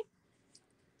day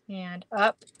and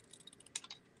up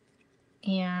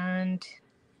and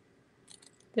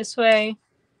this way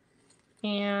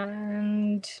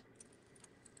and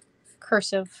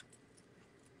cursive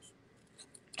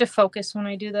to focus when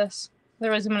I do this.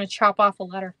 Otherwise, I'm going to chop off a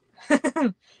letter.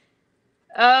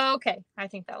 Okay, I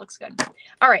think that looks good.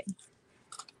 All right.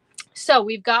 So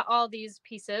we've got all these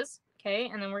pieces, okay,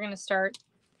 and then we're going to start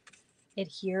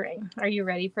adhering. Are you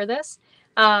ready for this?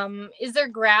 Is there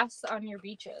grass on your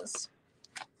beaches?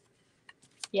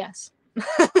 Yes.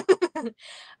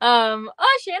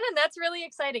 Oh, Shannon, that's really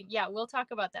exciting. Yeah, we'll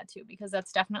talk about that too, because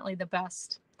that's definitely the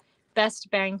best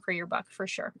bang for your buck for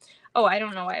sure. Oh, I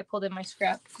don't know why I pulled in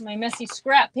my messy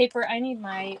scrap paper. I need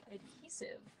my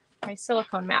adhesive, my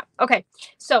silicone mat. Okay,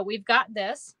 so we've got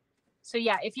this. So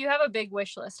yeah, if you have a big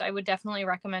wish list, I would definitely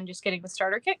recommend just getting the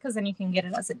starter kit because then you can get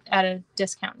it at a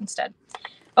discount instead.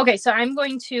 Okay, so I'm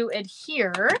going to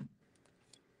adhere.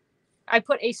 I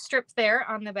put a strip there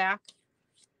on the back,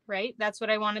 right? That's what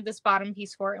I wanted this bottom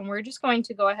piece for. And we're just going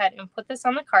to go ahead and put this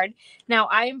on the card. Now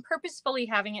I am purposefully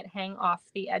having it hang off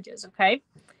the edges, okay?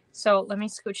 So let me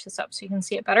scooch this up so you can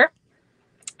see it better.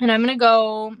 And I'm going to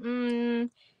go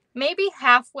maybe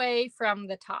halfway from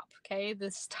the top, okay?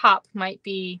 This top might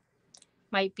be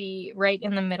right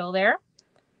in the middle there.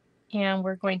 And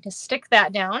we're going to stick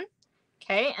that down,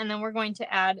 okay? And then we're going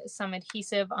to add some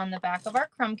adhesive on the back of our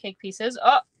crumb cake pieces.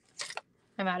 Oh,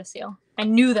 I'm out of seal. I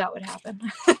knew that would happen.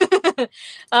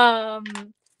 Oh,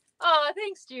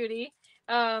 thanks, Judy.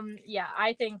 Yeah,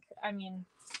 I mean,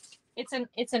 it's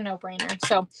a no-brainer.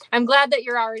 So I'm glad that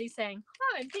you're already saying,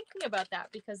 oh, I'm thinking about that,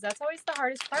 because that's always the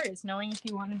hardest part, is knowing if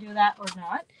you want to do that or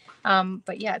not.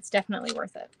 But yeah, it's definitely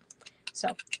worth it.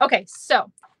 So, okay,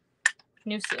 so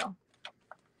new seal.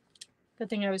 Good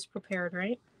thing I was prepared,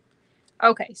 right?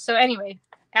 Okay, so anyway,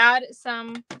 add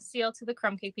some seal to the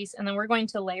crumb cake piece, and then we're going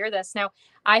to layer this. Now,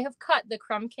 I have cut the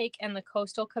crumb cake and the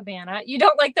Coastal Cabana. You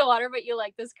don't like the water, but you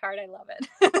like this card. I love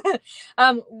it.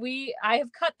 I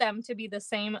have cut them to be the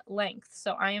same length,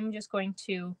 so I am just going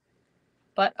to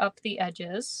butt up the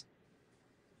edges,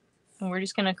 and we're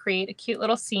just going to create a cute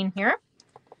little scene here.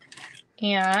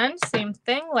 And same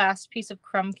thing, last piece of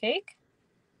crumb cake.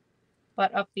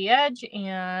 Butt up the edge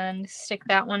and stick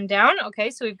that one down.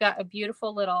 Okay, so we've got a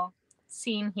beautiful little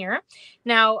scene here.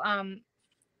 Now, I'm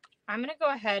going to go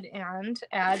ahead and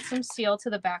add some seal to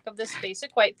the back of this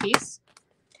basic white piece.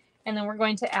 And then we're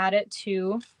going to add it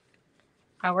to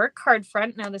our card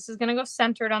front. Now, this is going to go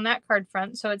centered on that card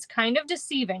front. So it's kind of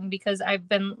deceiving, because I've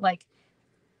been like,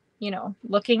 you know,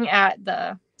 looking at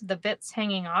the bits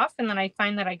hanging off, and then I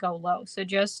find that I go low. So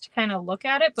just kind of look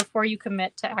at it before you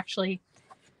commit to actually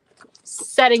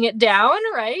setting it down,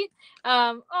 right?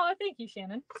 Oh, thank you,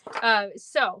 Shannon.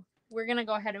 So we're going to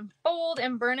go ahead and fold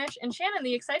and burnish. And Shannon,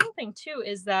 the exciting thing too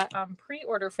is that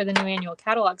pre-order for the new annual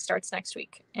catalog starts next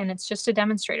week, and it's just a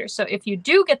demonstrator. So if you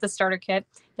do get the starter kit,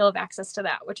 you'll have access to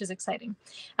that, which is exciting.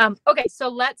 Okay, so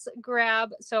let's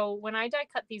grab, so when I die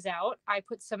cut these out, I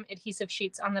put some adhesive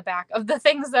sheets on the back of the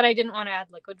things that I didn't want to add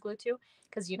liquid glue to,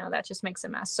 because, you know, that just makes a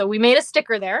mess. So we made a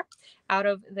sticker there out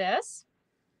of this.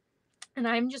 And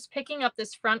I'm just picking up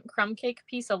this front crumb cake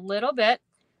piece a little bit,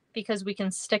 because we can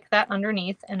stick that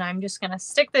underneath. And I'm just going to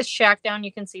stick this shack down.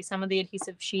 You can see some of the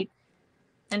adhesive sheet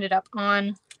ended up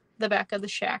on the back of the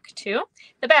shack too.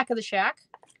 The back of the shack.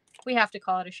 We have to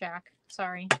call it a shack.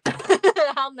 Sorry.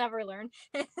 I'll never learn.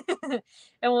 And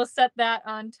we'll set that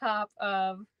on top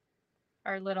of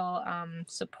our little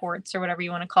supports, or whatever you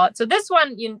want to call it. So this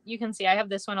one, you can see I have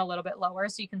this one a little bit lower,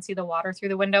 so you can see the water through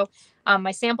the window.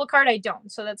 My sample card, I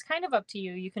don't. So that's kind of up to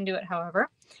you. You can do it however,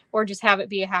 or just have it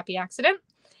be a happy accident.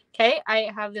 Okay, I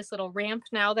have this little ramp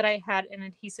now that I had an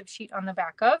adhesive sheet on the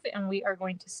back of, and we are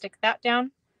going to stick that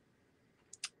down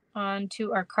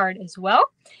onto our card as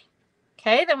well.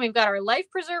 Okay, then we've got our life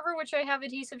preserver, which I have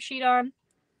adhesive sheet on,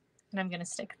 and I'm going to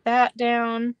stick that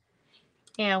down.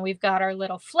 And we've got our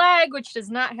little flag, which does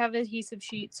not have adhesive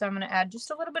sheet. So I'm going to add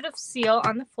just a little bit of seal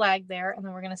on the flag there. And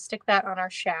then we're going to stick that on our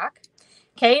shack.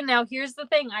 Okay, now here's the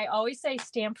thing. I always say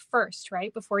stamp first,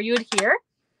 right? Before you adhere,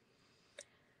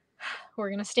 we're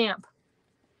going to stamp.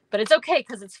 But it's okay,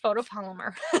 because it's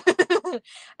photopolymer.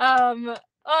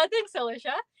 Oh, thanks,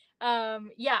 Alicia.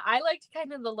 Yeah, I liked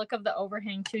kind of the look of the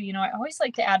overhang too. You know, I always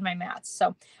like to add my mats.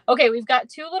 So, okay, we've got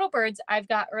two little birds. I've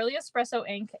got early espresso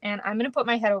ink, and I'm going to put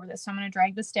my head over this. So I'm going to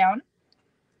drag this down,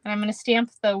 and I'm going to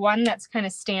stamp the one that's kind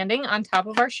of standing on top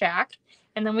of our shack.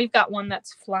 And then we've got one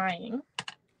that's flying.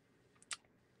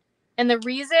 And the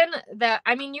reason that,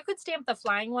 I mean, you could stamp the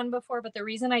flying one before, but the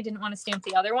reason I didn't want to stamp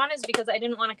the other one is because I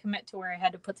didn't want to commit to where I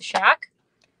had to put the shack.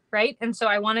 Right? And so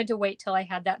I wanted to wait till I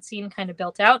had that scene kind of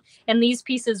built out, and these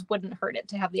pieces wouldn't hurt it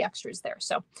to have the extras there.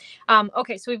 So,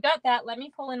 okay, so we've got that. Let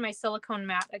me pull in my silicone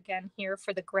mat again here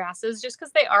for the grasses, just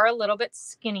because they are a little bit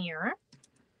skinnier.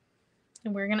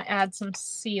 And we're going to add some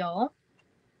seal.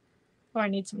 Oh, I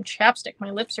need some chapstick.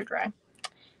 My lips are dry.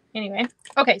 Anyway,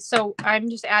 okay, so I'm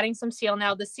just adding some seal.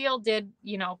 Now the seal did,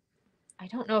 you know, I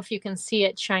don't know if you can see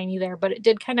it shiny there, but it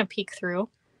did kind of peek through.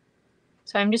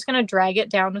 So I'm just going to drag it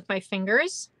down with my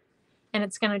fingers, and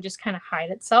it's going to just kind of hide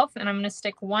itself. And I'm going to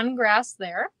stick one grass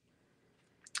there.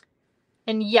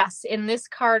 And yes, in this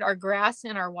card, our grass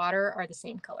and our water are the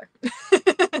same color.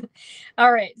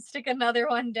 All right, stick another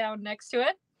one down next to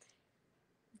it.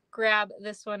 Grab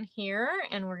this one here,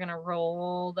 and we're going to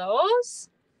roll those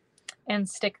and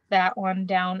stick that one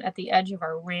down at the edge of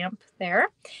our ramp there.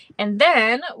 And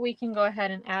then we can go ahead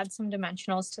and add some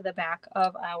dimensionals to the back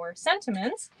of our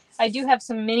sentiments. I do have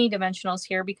some mini dimensionals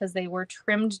here because they were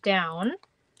trimmed down.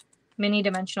 Mini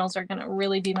dimensionals are going to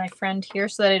really be my friend here,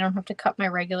 so that I don't have to cut my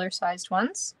regular sized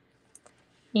ones.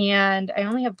 And I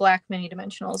only have black mini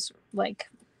dimensionals like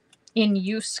in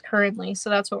use currently, so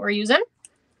that's what we're using.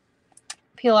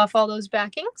 Peel off all those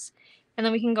backings. And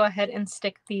then we can go ahead and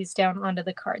stick these down onto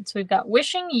the card. So we've got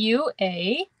wishing you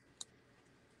a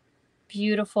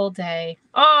beautiful day.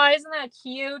 Oh, isn't that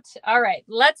cute? All right,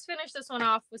 let's finish this one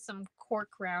off with some cork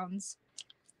rounds,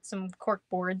 some cork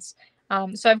boards.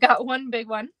 So I've got one big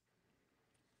one,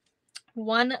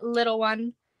 one little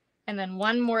one, and then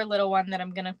one more little one that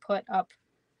I'm going to put up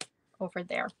over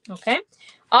there. Okay.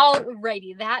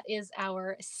 Alrighty. That is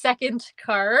our second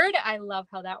card. I love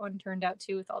how that one turned out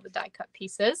too with all the die cut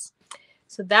pieces.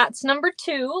 So that's number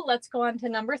 2. Let's go on to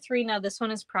number 3. Now this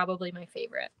one is probably my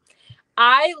favorite.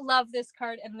 I love this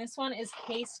card, and this one is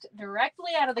cased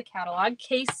directly out of the catalog.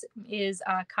 Case is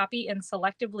copy and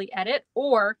selectively edit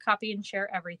or copy and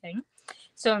share everything.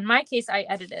 So in my case, I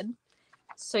edited.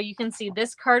 So you can see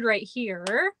this card right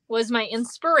here was my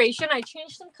inspiration. I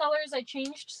changed some colors. I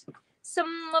changed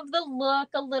some of the look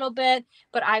a little bit,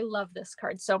 but I love this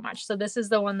card so much. So this is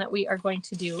the one that we are going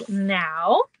to do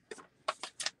now.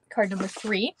 Card number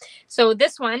 3. So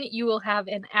this one, you will have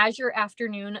an Azure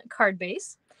Afternoon card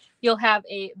base. You'll have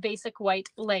a basic white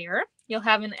layer. You'll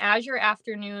have an Azure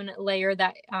Afternoon layer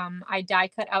that I die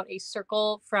cut out a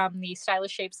circle from the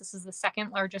Stylish Shapes. This is the second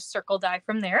largest circle die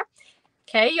from there.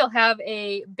 Okay, you'll have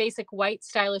a basic white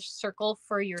stylish circle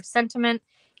for your sentiment.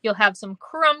 You'll have some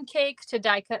crumb cake to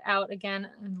die cut out, again,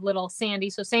 a little sandy.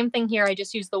 So same thing here. I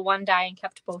just used the one die and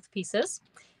kept both pieces.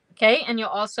 Okay, and you'll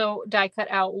also die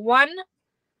cut out one.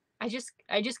 I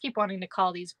just keep wanting to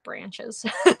call these branches.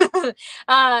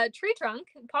 Tree trunk,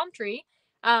 palm tree,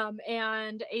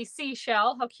 and a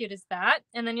seashell. How cute is that?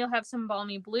 And then you'll have some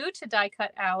balmy blue to die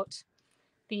cut out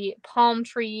the palm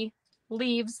tree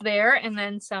leaves there, and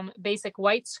then some basic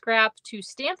white scrap to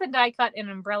stamp and die cut an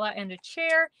umbrella and a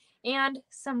chair, and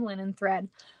some linen thread.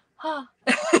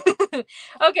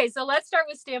 Okay, so let's start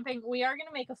with stamping. We are going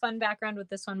to make a fun background with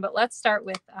this one, but let's start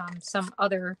with some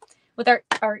other, with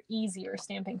our easier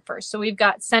stamping first. So we've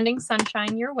got Sending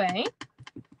Sunshine Your Way,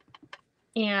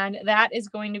 and that is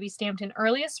going to be stamped in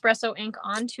early espresso ink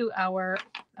onto our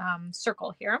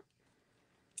circle here.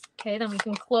 Okay, then we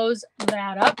can close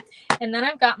that up. And then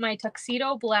I've got my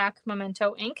Tuxedo Black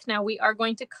Memento ink. Now we are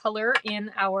going to color in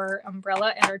our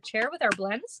umbrella and our chair with our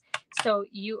blends. So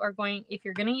you are going, if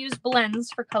you're going to use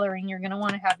blends for coloring, you're going to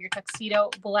want to have your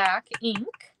Tuxedo Black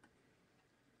ink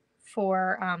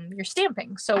for your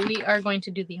stamping. So we are going to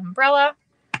do the umbrella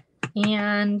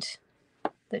and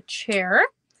the chair.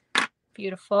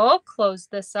 Beautiful. Close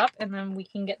this up, and then we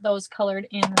can get those colored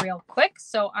in real quick.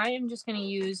 So I am just going to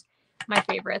use my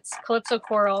favorites, Calypso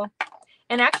Coral,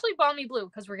 and actually Balmy Blue,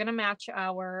 because we're going to match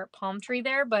our palm tree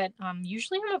there, but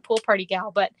usually I'm a pool party gal,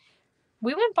 but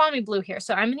we went Balmy Blue here.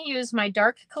 So I'm going to use my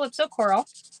dark Calypso Coral,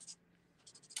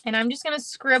 and I'm just going to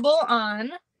scribble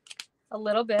on a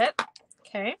little bit.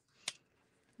 Okay.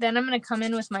 Then I'm going to come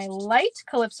in with my light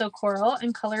Calypso Coral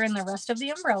and color in the rest of the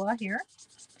umbrella here.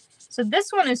 So this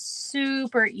one is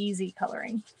super easy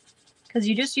coloring, because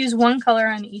you just use one color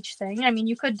on each thing. I mean,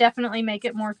 you could definitely make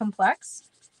it more complex,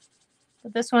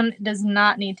 but this one does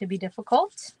not need to be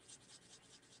difficult.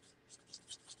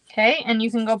 Okay, and you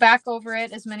can go back over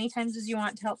it as many times as you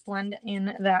want to help blend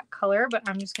in that color, but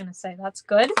I'm just going to say that's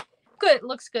good. Good,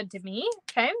 looks good to me.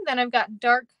 Okay, then I've got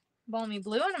dark Balmy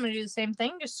Blue, and I'm going to do the same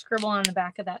thing. Just scribble on the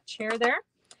back of that chair there,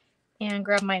 and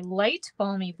grab my light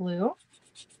Balmy Blue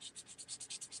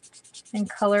and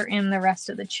color in the rest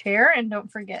of the chair. And don't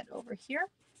forget over here.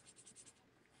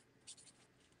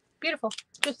 Beautiful.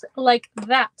 Just like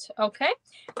that. Okay.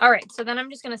 All right. So then I'm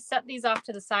just going to set these off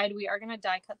to the side. We are going to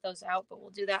die cut those out, but we'll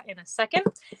do that in a second.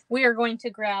 We are going to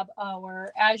grab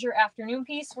our Azure Afternoon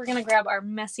piece. We're going to grab our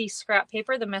messy scrap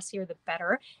paper. The messier, the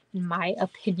better, in my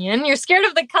opinion. You're scared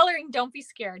of the coloring. Don't be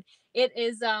scared. It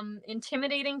is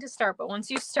intimidating to start, but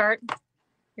once you start,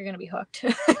 you're going to be hooked.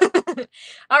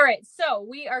 All right. So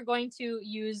we are going to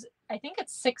use, I think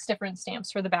it's 6 different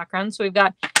stamps for the background. So we've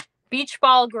got beach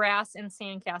ball, grass, and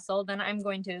sandcastle. Then I'm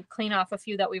going to clean off a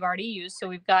few that we've already used. So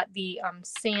we've got the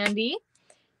sandy,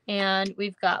 and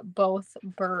we've got both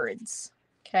birds.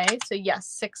 Okay. So yes,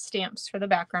 6 stamps for the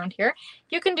background here.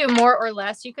 You can do more or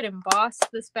less. You could emboss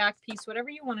this back piece, whatever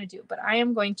you want to do, but I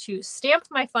am going to stamp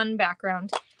my fun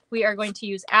background. We are going to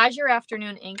use Azure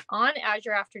Afternoon ink on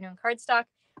Azure Afternoon cardstock.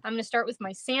 I'm going to start with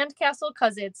my sandcastle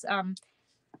because it's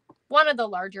one of the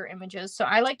larger images. So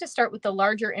I like to start with the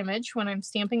larger image when I'm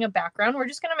stamping a background. We're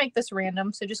just going to make this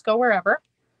random, so just go wherever.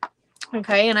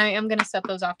 Okay, and I am going to set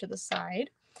those off to the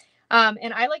side.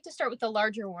 And I like to start with the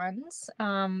larger ones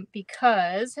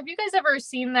because, have you guys ever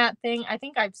seen that thing? I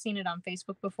think I've seen it on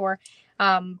Facebook before,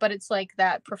 but it's like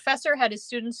that professor had his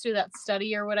students do that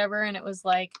study or whatever, and it was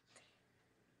like,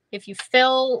 if you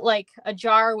fill like a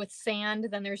jar with sand,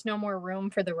 then there's no more room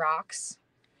for the rocks.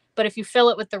 But if you fill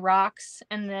it with the rocks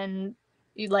and then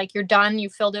you're done, you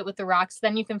filled it with the rocks,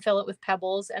 then you can fill it with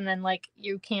pebbles, and then like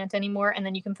you can't anymore, and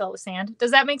then you can fill it with sand.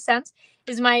 Does that make sense?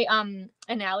 Is my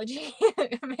analogy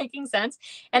making sense?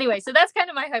 Anyway, so that's kind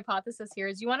of my hypothesis here,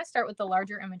 is you want to start with the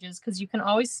larger images because you can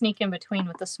always sneak in between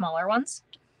with the smaller ones,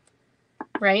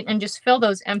 right? And just fill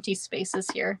those empty spaces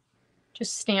here.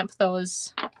 just stamp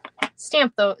those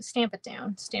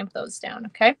down.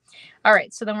 Okay. All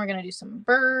right. So then we're going to do some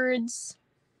birds.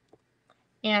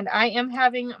 And I am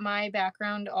having my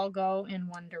background all go in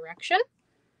one direction.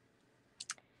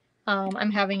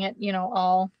 I'm having it, you know,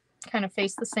 all kind of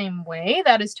face the same way.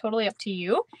 That is totally up to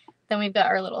you. Then we've got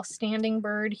our little standing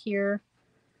bird here.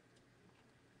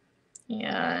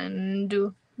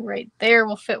 And right there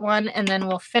we'll fit one. And then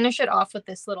we'll finish it off with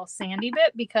this little sandy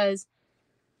bit because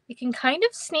you can kind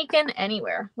of sneak in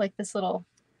anywhere, like this little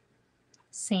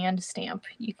sand stamp.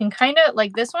 You can kind of,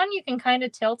 like this one, you can kind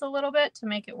of tilt a little bit to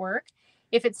make it work.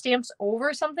 If it stamps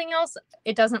over something else,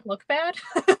 it doesn't look bad.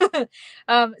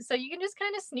 So you can just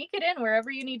kind of sneak it in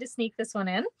wherever you need to sneak this one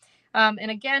in.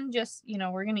 And again, just, you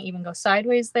know, we're going to even go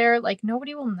sideways there. Like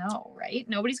nobody will know, right?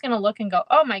 Nobody's going to look and go,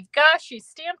 oh my gosh, she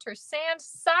stamped her sand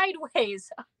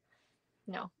sideways.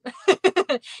 No.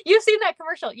 You've seen that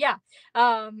commercial. Yeah.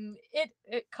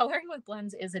 Coloring with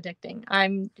blends is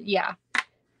addicting. Yeah.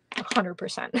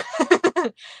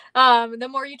 100%. The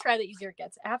more you try, the easier it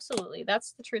gets. Absolutely.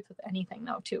 That's the truth with anything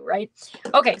though too, right?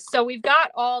 Okay, so we've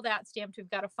got all that stamped. We've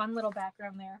got a fun little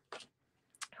background there.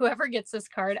 Whoever gets this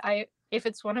card, if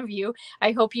it's one of you,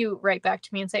 I hope you write back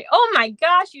to me and say, oh my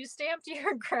gosh, you stamped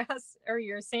your grass or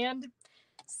your sand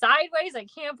sideways. I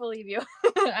can't believe you.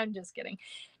 I'm just kidding.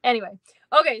 Anyway,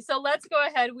 okay, so let's go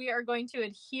ahead. We are going to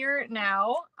adhere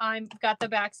now. I've got the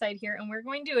back side here, and we're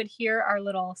going to adhere our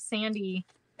little sandy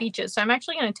beaches. So I'm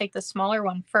actually going to take the smaller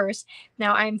one first.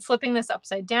 Now I'm flipping this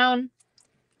upside down.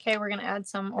 Okay, we're going to add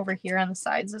some over here on the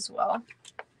sides as well.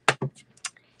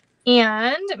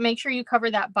 And make sure you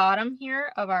cover that bottom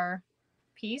here of our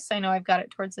piece. I know I've got it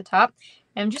towards the top.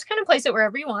 And just kind of place it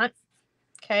wherever you want.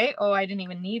 Okay. Oh, I didn't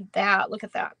even need that. Look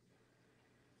at that.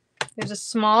 There's a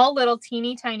small little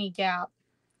teeny tiny gap.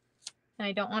 And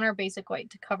I don't want our basic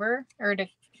white to cover or to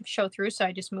show through. So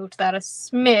I just moved that a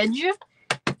smidge.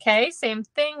 Okay. Same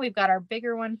thing. We've got our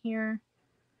bigger one here.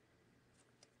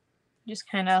 Just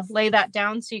kind of lay that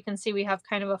down so you can see we have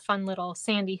kind of a fun little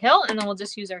sandy hill. And then we'll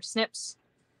just use our snips.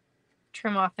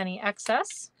 Trim off any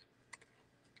excess.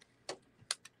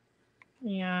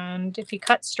 And if you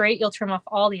cut straight, you'll trim off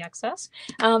all the excess.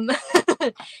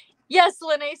 Yes,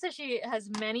 Lene says she has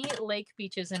many lake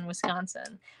beaches in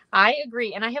Wisconsin. I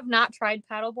agree. And I have not tried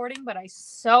paddleboarding, but I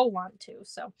so want to.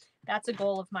 So that's a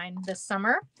goal of mine this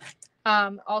summer.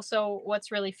 Also, what's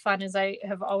really fun is I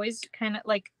have always kind of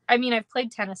like, I mean, I've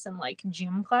played tennis in like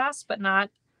gym class, but not,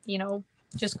 you know,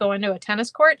 just go into a tennis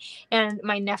court. And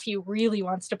my nephew really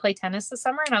wants to play tennis this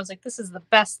summer. And I was like, this is the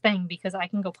best thing because I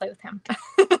can go play with him.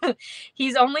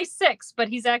 He's only 6, but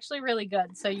he's actually really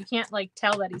good. So you can't like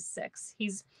tell that he's 6.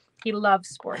 He loves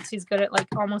sports. He's good at like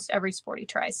almost every sport he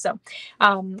tries. So,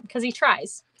 cause he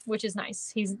tries, which is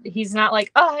nice. He's not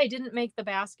like, oh, I didn't make the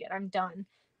basket, I'm done.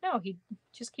 No, he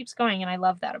just keeps going. And I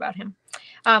love that about him.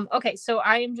 Okay. So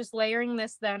I am just layering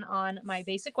this then on my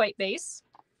basic white base.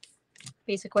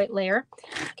 Basic white layer.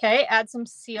 Okay, add some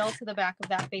seal to the back of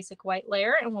that basic white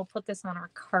layer, and we'll put this on our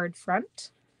card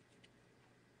front.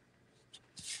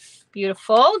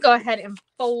 Beautiful. Go ahead and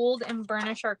fold and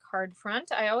burnish our card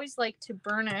front. I always like to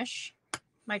burnish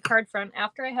my card front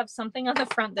after I have something on the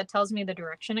front that tells me the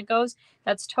direction it goes.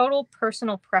 That's total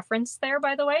personal preference there,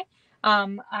 by the way.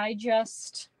 I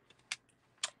just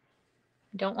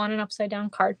don't want an upside down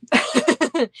card.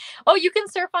 Oh, you can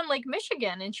surf on Lake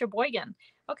Michigan in Sheboygan.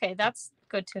 Okay, that's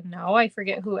good to know. I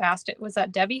forget who asked it. Was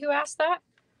that Debbie who asked that?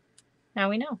 Now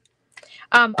we know.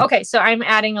 Okay, so I'm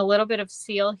adding a little bit of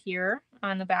seal here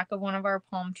on the back of one of our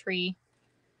palm tree.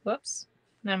 Whoops.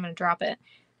 And I'm going to drop it.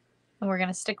 And we're going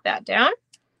to stick that down.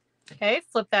 Okay,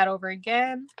 flip that over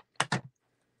again.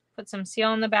 Put some seal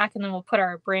on the back, and then we'll put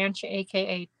our branch,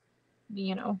 aka,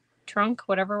 you know, trunk,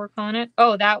 whatever we're calling it.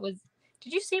 Oh, that was...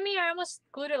 Did you see me? I almost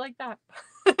glued it like that.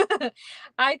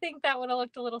 I think that would have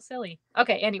looked a little silly.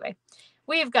 Okay, anyway,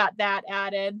 we've got that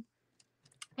added.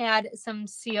 Add some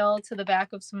seal to the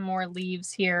back of some more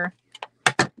leaves here.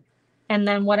 And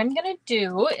then what I'm going to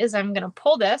do is I'm going to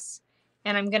pull this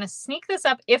and I'm going to sneak this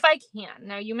up if I can.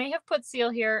 Now, you may have put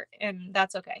seal here and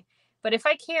that's okay. But if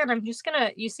I can, I'm just going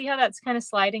to, you see how that's kind of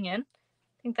sliding in?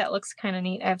 I think that looks kind of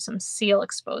neat. I have some seal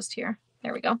exposed here.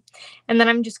 There we go. And then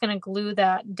I'm just going to glue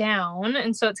that down.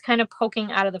 And so it's kind of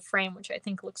poking out of the frame, which I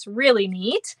think looks really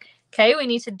neat. Okay, we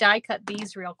need to die cut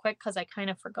these real quick because I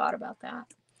kind of forgot about that.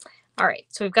 All right,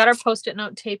 so we've got our Post-it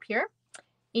note tape here.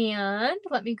 And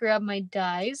let me grab my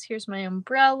dies. Here's my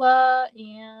umbrella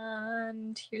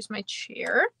and here's my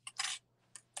chair.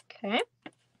 Okay,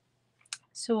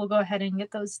 so we'll go ahead and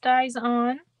get those dies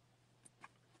on.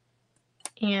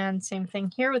 And same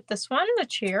thing here with this one, the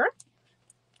chair.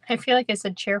 I feel like I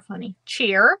said chair funny.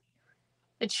 Chair.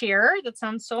 a cheer. That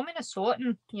sounds so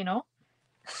Minnesotan, you know.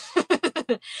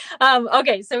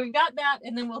 Okay, so we've got that,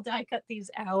 and then we'll die cut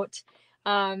these out.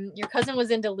 Your cousin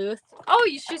was in Duluth. Oh,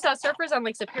 she saw surfers on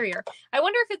Lake Superior. I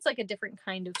wonder if it's like a different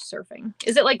kind of surfing.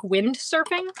 Is it like wind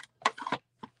surfing?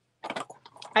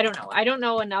 I don't know. I don't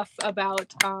know enough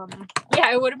about,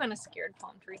 yeah, it would have been a scared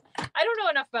palm tree. I don't know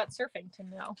enough about surfing to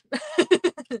know.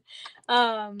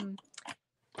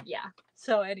 Yeah.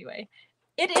 So anyway,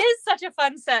 it is such a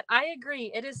fun set. I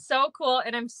agree. It is so cool.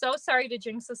 And I'm so sorry to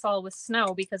jinx us all with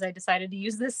snow because I decided to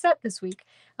use this set this week.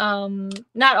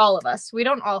 Not all of us. We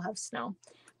don't all have snow.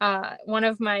 One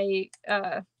of my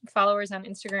followers on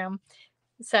Instagram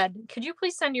said, could you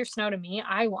please send your snow to me?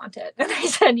 I want it. And I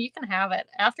said, you can have it.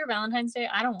 After Valentine's Day,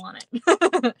 I don't want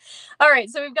it. All right,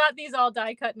 so we've got these all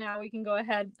die cut now. We can go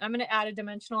ahead. I'm going to add a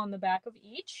dimensional on the back of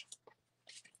each.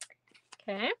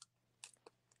 Okay.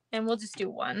 And we'll just do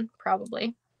one,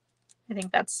 probably. I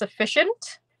think that's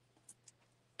sufficient.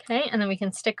 Okay, and then we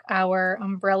can stick our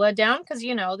umbrella down because,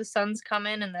 you know, the sun's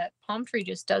coming and the palm tree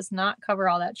just does not cover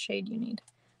all that shade you need.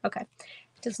 Okay.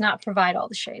 Does not provide all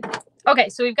the shade. Okay,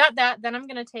 so we've got that. Then I'm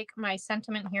going to take my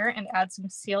sentiment here and add some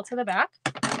seal to the back.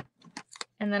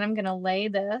 And then I'm going to lay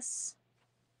this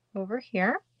over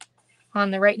here on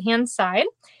the right-hand side.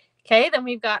 Okay, then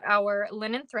we've got our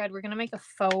linen thread. We're going to make a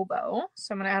faux bow.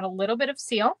 So I'm going to add a little bit of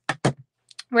seal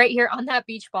right here on that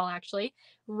beach ball, actually,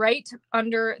 right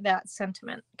under that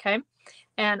sentiment. Okay,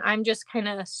 and I'm just kind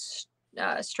of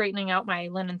straightening out my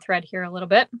linen thread here a little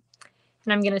bit.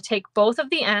 And I'm going to take both of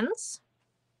the ends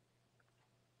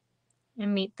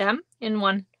and meet them in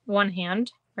one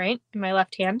hand, right, in my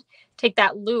left hand. Take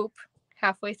that loop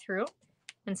halfway through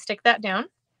and stick that down.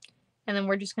 And then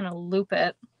we're just going to loop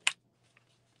it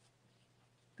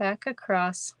back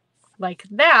across like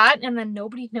that. And then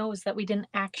nobody knows that we didn't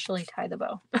actually tie the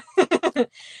bow.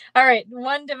 All right,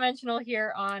 one dimensional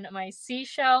here on my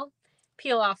seashell.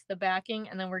 Peel off the backing,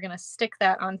 and then we're going to stick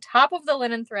that on top of the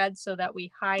linen thread so that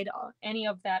we hide any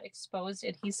of that exposed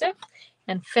adhesive.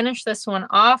 And finish this one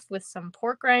off with some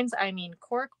pork rinds. I mean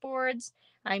cork boards.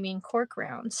 I mean cork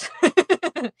rounds.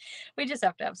 We just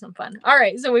have to have some fun. All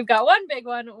right, so we've got one big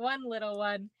one, one little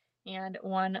one, and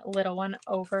one little one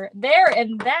over there.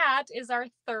 And that is our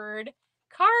third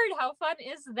card. How fun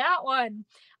is that one?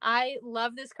 I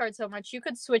love this card so much. You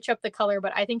could switch up the color,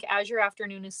 but I think Azure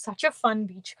Afternoon is such a fun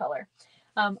beach color.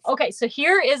 Okay, so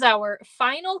here is our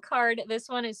final card. This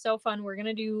one is so fun. We're going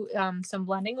to do some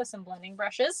blending with some blending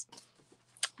brushes.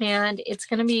 And it's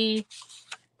going to be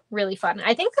really fun.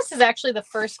 I think this is actually the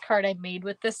first card I made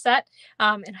with this set.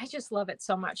 And I just love it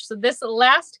so much. So this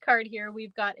last card here,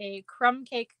 we've got a crumb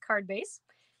cake card base.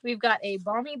 We've got a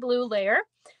balmy blue layer.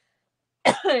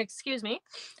 Excuse me.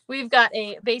 We've got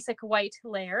a basic white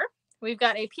layer. We've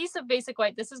got a piece of basic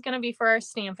white. This is going to be for our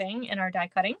stamping and our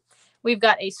die cutting. We've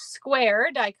got a square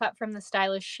die cut from the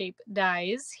Stylish Shape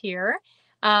dies here.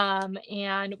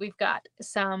 And we've got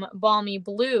some balmy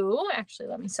blue. Actually,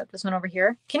 let me set this one over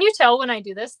here. Can you tell when I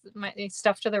do this? My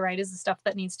stuff to the right is the stuff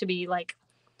that needs to be like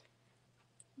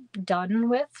done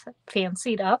with,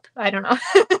 fancied up. I don't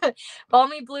know.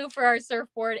 Balmy blue for our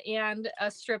surfboard and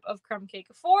a strip of crumb cake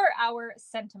for our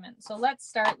sentiment. So let's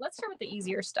start with the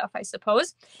easier stuff, I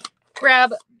suppose.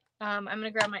 I'm going to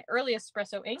grab my early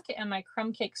espresso ink and my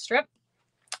crumb cake strip.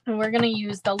 And we're going to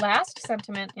use the last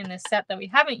sentiment in this set that we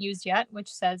haven't used yet,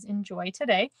 which says enjoy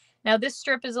today. Now this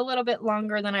strip is a little bit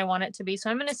longer than I want it to be. So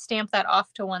I'm going to stamp that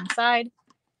off to one side.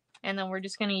 And then we're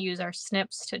just going to use our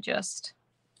snips to just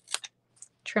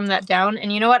trim that down.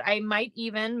 And you know what? I might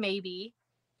even maybe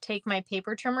take my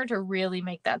paper trimmer to really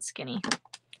make that skinny.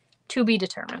 To be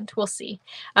determined. We'll see.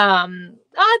 Thank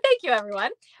you,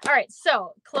 everyone. All right.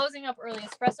 So closing up early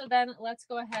espresso, then let's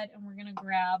go ahead and we're going to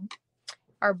grab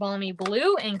our balmy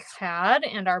blue ink pad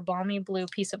and our balmy blue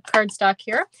piece of cardstock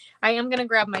here. I am going to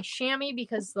grab my chamois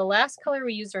because the last color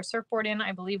we used our surfboard in,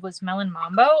 I believe, was Melon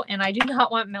Mambo, and I do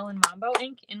not want Melon Mambo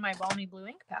ink in my balmy blue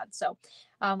ink pad. So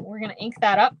we're going to ink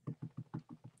that up.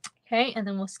 Okay, and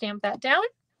then we'll stamp that down,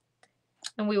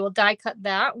 and we will die cut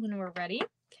that when we're ready.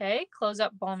 Okay, close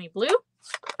up balmy blue.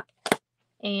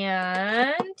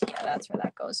 And yeah, that's where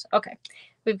that goes. Okay,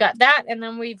 we've got that, and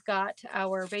then we've got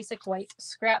our basic white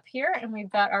scrap here, and we've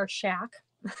got our shack,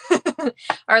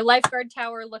 our lifeguard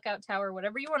tower, lookout tower,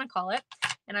 whatever you want to call it.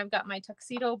 And I've got my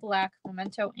tuxedo black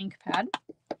Memento ink pad,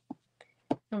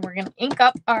 and we're going to ink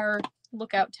up our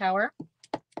lookout tower.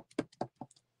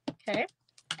 Okay,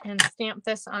 and stamp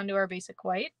this onto our basic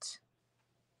white.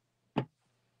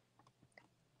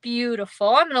 Beautiful.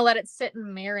 I'm going to let it sit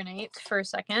and marinate for a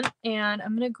second. And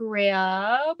I'm going to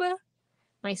grab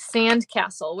my sand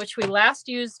castle, which we last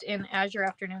used in Azure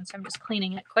Afternoon. So I'm just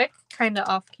cleaning it quick, kind of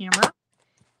off camera.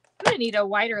 I'm going to need a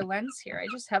wider lens here. I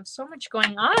just have so much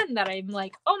going on that I'm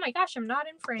like, oh my gosh, I'm not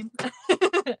in frame.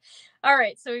 All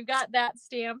right, so we've got that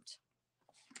stamped.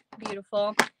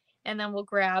 Beautiful. And then we'll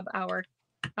grab our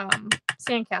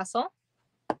sandcastle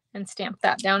and stamp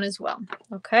that down as well.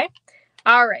 Okay.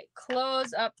 All right,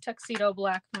 close up Tuxedo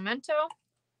Black Memento.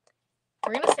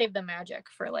 We're going to save the magic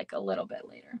for like a little bit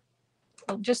later.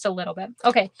 Just a little bit.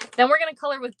 Okay, then we're going to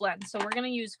color with blend. So we're going to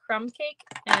use Crumb Cake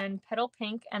and Petal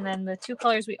Pink, and then the two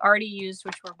colors we already used,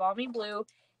 which were Balmy Blue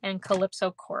and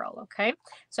Calypso Coral. Okay,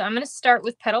 so I'm going to start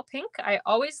with Petal Pink. I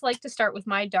always like to start with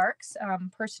my darks.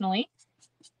 Personally,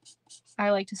 I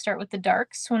like to start with the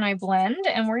darks when I blend,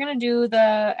 and we're going to do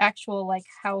the actual like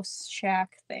house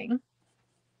shack thing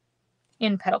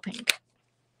in Petal Pink.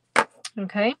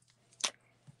 Okay,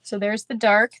 so there's the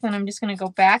dark. Then I'm just going to go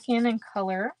back in and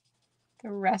color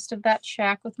the rest of that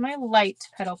shack with my light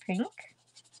Petal Pink.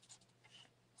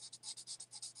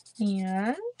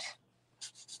 And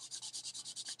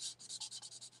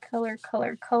color,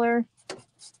 color, color.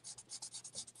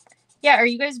 Yeah, are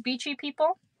you guys beachy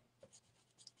people?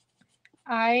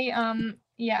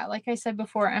 Yeah, like I said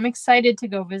before, I'm excited to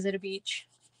go visit a beach.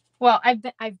 Well,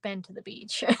 I've been to the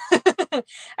beach.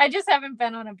 I just haven't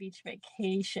been on a beach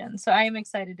vacation. So I am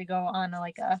excited to go on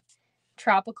like a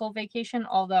tropical vacation,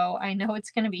 although I know it's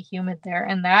going to be humid there,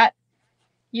 and that,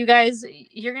 you guys,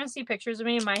 you're going to see pictures of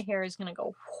me and my hair is going to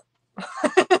go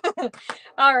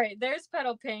all right, there's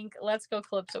Petal Pink. Let's go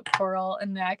Calypso Coral.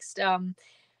 And next, you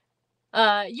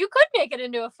could make it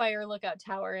into a fire lookout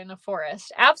tower in a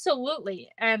forest. Absolutely.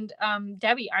 And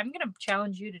Debbie, I'm going to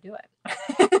challenge you to do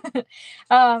it.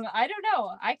 I don't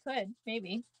know. I could,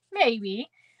 maybe.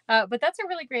 But that's a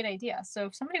really great idea. So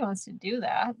if somebody wants to do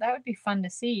that, that would be fun to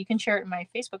see. You can share it in my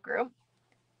Facebook group.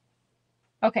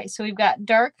 Okay, so we've got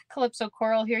dark Calypso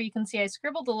Coral here. You can see I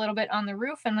scribbled a little bit on the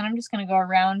roof, and then I'm just going to go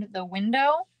around the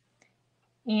window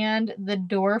and the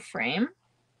door frame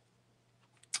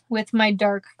with my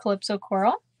dark Calypso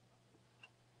Coral.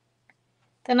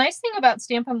 The nice thing about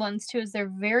Stampin' Blends too is they're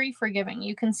very forgiving.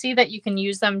 You can see that you can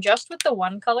use them just with the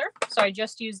one color. So I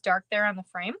just used dark there on the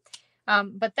frame.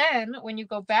 But then when you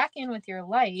go back in with your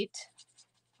light,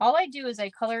 all I do is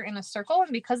I color in a circle,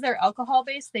 and because they're alcohol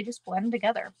based, they just blend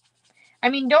together. I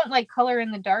mean, don't like color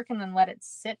in the dark and then let it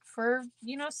sit for,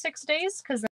 6 days,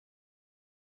 because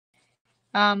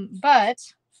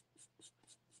but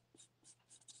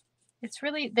it's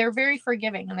really, they're very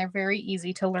forgiving and they're very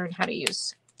easy to learn how to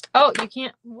use. Oh, you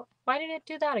can't, why did it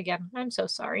do that again? I'm so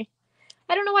sorry.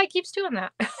 I don't know why it keeps doing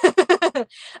that.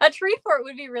 A tree fort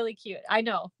would be really cute. I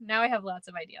know. Now I have lots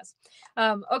of ideas.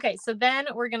 Okay, so then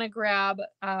we're going to grab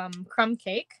Crumb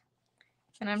Cake.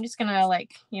 And I'm just going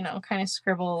to kind of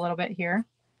scribble a little bit here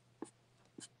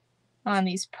on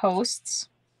these posts.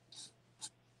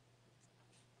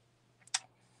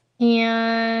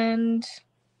 And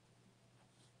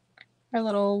our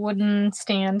little wooden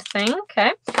stand thing.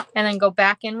 Okay. And then go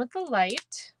back in with the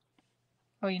light.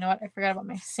 Oh, you know what? I forgot about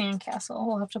my sandcastle.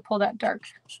 We'll have to pull that dark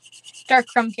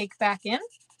Crumb Cake back in.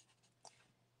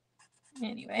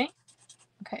 Anyway.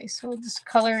 Okay, so we'll just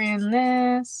color in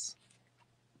this.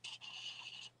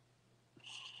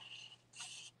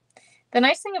 The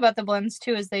nice thing about the blends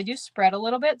too is they do spread a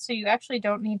little bit, so you actually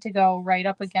don't need to go right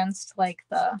up against like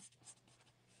the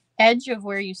edge of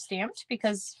where you stamped,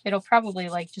 because it'll probably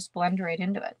like just blend right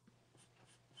into it,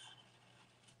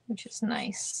 which is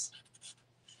nice.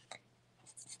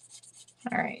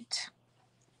 All right.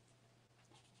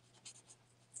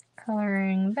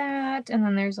 Coloring that, and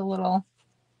then there's a little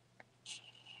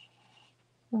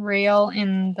rail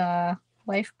in the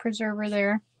life preserver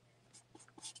there.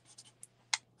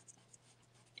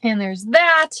 And there's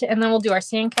that, and then we'll do our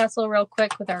sandcastle real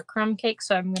quick with our Crumb Cake.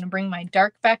 So I'm going to bring my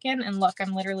dark back in, and look,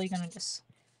 I'm literally going to just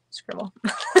scribble.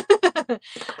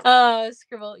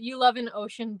 Scribble. You love an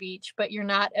ocean beach, but you're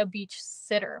not a beach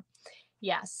sitter.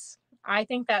 Yes, I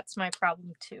think that's my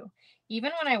problem too.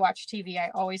 Even when I watch TV, I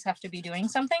always have to be doing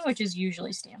something, which is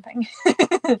usually stamping.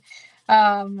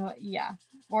 Yeah,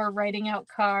 or writing out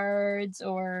cards,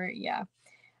 or yeah.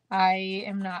 I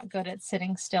am not good at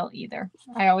sitting still either.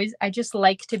 I just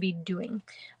like to be doing.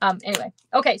 Anyway,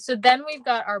 okay, so then we've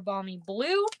got our Balmy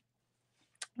Blue.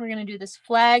 We're going to do this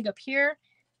flag up here.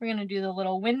 We're going to do the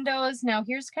little windows. Now,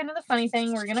 here's kind of the funny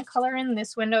thing. We're going to color in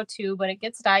this window too, but it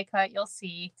gets die cut. You'll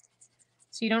see.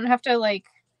 So you don't have to like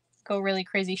go really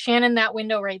crazy. Shannon, that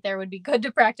window right there would be good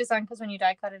to practice on, because when you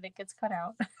die cut it, it gets cut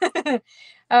out.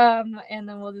 And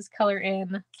then we'll just color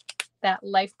in that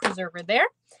life preserver there.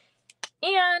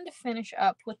 And finish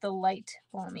up with the light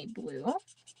Balmy Blue.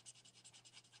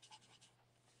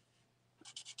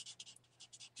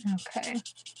 Okay.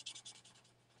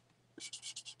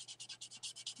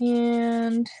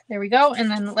 And there we go. And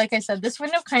then, like I said, this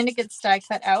window kind of gets die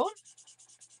cut out,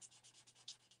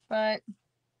 but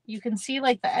you can see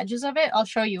like the edges of it. I'll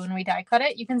show you when we die cut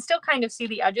it. You can still kind of see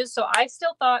the edges. So I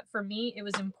still thought for me, it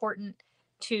was important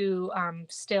to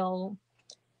still,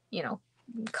 you know,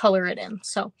 color it in.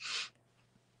 So,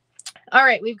 all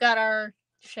right, we've got our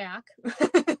shack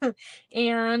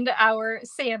and our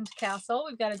sand castle.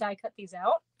 We've got to die cut these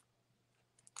out.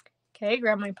 Okay,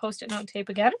 grab my Post-it note tape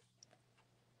again.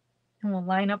 And we'll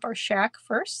line up our shack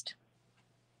first.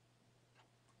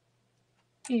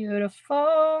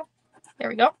 Beautiful. There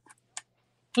we go.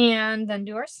 And then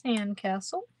do our sand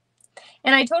castle.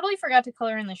 And I totally forgot to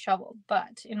color in the shovel,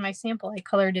 but in my sample, I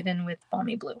colored it in with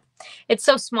balmy blue. It's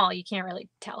so small, you can't really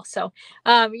tell. So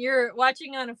you're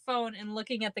watching on a phone and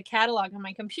looking at the catalog on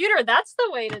my computer. That's the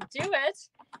way to do it.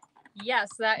 Yes,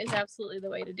 that is absolutely the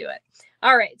way to do it.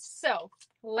 All right, so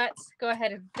let's go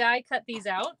ahead and die cut these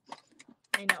out.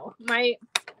 I know my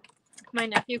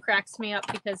nephew cracks me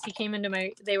up because he came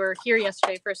into they were here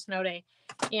yesterday for a snow day,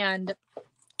 and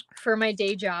for my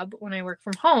day job, when I work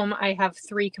from home, I have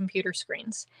 3 computer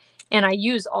screens and I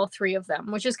use all 3 of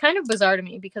them, which is kind of bizarre to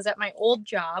me because at my old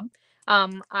job,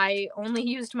 I only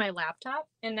used my laptop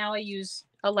and now I use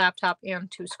a laptop and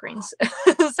 2 screens.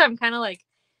 So I'm kind of like,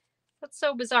 that's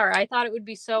so bizarre. I thought it would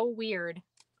be so weird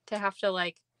to have to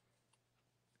like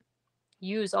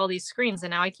use all these screens,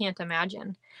 and now I can't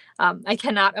imagine. I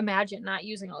cannot imagine not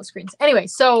using all the screens. Anyway,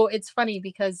 so it's funny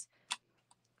because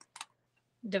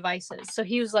devices. So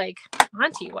he was like,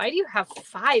 Auntie, why do you have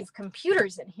 5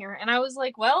 computers in here? And I was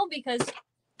like, well, because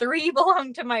 3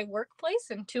 belong to my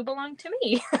workplace and 2 belong to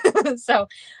me. So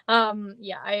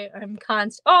yeah, I'm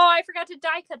constant. Oh, I forgot to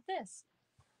die cut this.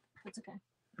 That's okay.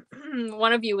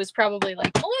 One of you was probably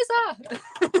like,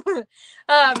 Melissa.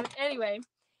 Anyway,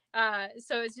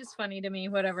 so it's just funny to me,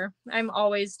 whatever. I'm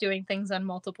always doing things on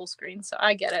multiple screens, so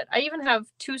I get it. I even have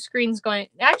 2 screens going.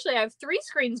 Actually, I have 3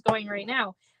 screens going right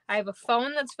now. I have a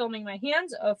phone that's filming my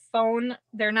hands, a phone,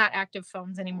 they're not active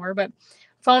phones anymore, but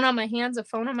phone on my hands, a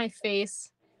phone on my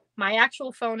face. My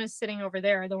actual phone is sitting over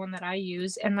there, the one that I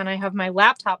use, and then I have my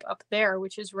laptop up there,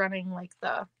 which is running like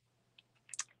the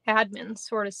admin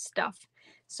sort of stuff.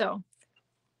 So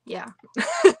yeah.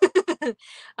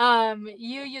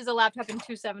 You use a laptop and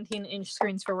 2 17-inch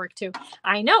screens for work too.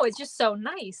 I know, it's just so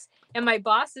nice. And my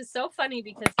boss is so funny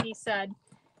because he said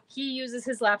he uses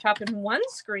his laptop in 1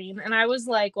 screen, and I was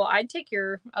like, well, I'd take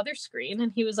your other screen, and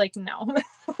he was like, no.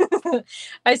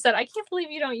 I said, I can't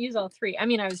believe you don't use all 3. I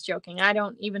mean, I was joking. I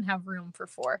don't even have room for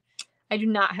 4. I do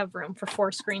not have room for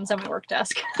 4 screens on my work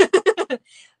desk.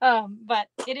 But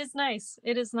it is nice.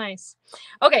 It is nice.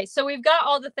 Okay, so we've got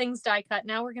all the things die cut.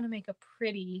 Now we're going to make a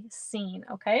pretty scene,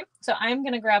 okay? So I'm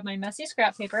going to grab my messy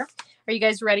scrap paper. Are you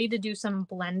guys ready to do some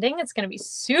blending? It's going to be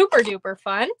super duper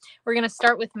fun. We're going to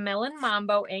start with Melon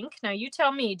Mambo ink. Now you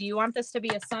tell me, do you want this to be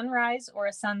a sunrise or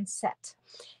a sunset?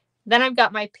 Then I've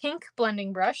got my pink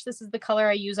blending brush. This is the color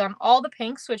I use on all the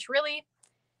pinks, which really,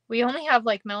 we only have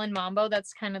like Melon Mambo.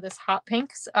 That's kind of this hot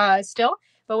pink still.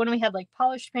 But when we had like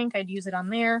polished pink, I'd use it on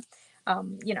there,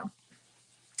 you know.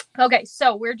 Okay,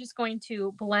 so we're just going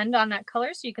to blend on that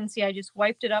color. So you can see I just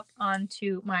wiped it up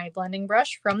onto my blending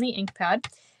brush from the ink pad.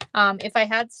 If I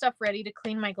had stuff ready to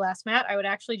clean my glass mat, I would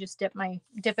actually just dip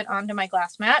it onto my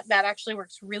glass mat. That actually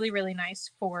works really, really nice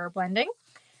for blending.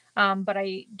 But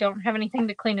I don't have anything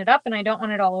to clean it up, and I don't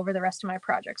want it all over the rest of my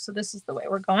project. So this is the way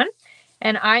we're going.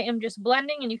 And I am just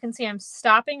blending, and you can see I'm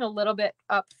stopping a little bit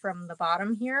up from the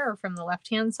bottom here, or from the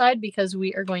left-hand side, because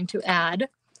we are going to add,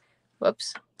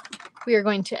 we are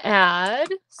going to add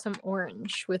some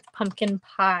orange with pumpkin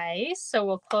pie. So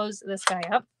we'll close this guy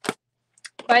up.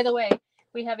 By the way,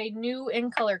 we have a new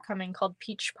in color coming called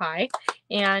Peach Pie.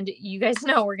 And you guys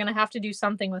know we're going to have to do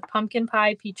something with pumpkin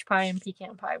pie, peach pie, and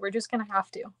pecan pie. We're just going to have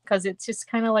to, because it's just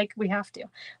kind of like we have to.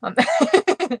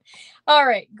 All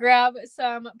right, grab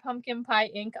some pumpkin pie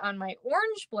ink on my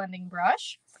orange blending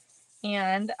brush.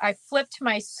 And I flipped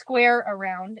my square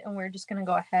around, and we're just going to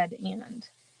go ahead and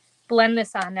blend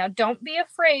this on. Now, don't be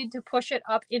afraid to push it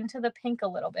up into the pink a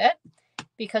little bit,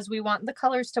 because we want the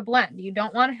colors to blend. You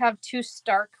don't want to have 2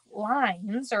 stark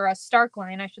lines, or a stark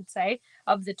line, I should say,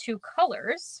 of the 2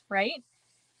 colors, right?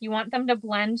 You want them to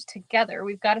blend together.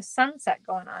 We've got a sunset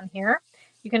going on here.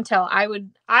 You can tell I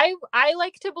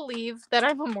like to believe that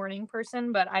I'm a morning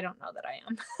person, but I don't know that I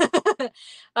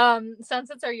am.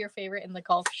 Sunsets are your favorite in the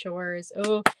Gulf Shores.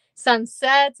 Oh,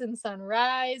 sunsets and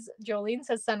sunrise. Jolene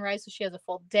says sunrise, so she has a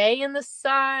full day in the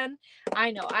sun.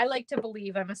 I know. I like to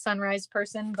believe I'm a sunrise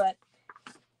person, but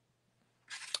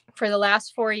For the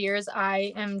last 4 years,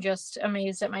 I am just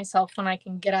amazed at myself when I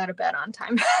can get out of bed on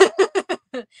time.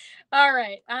 All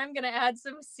right, I'm going to add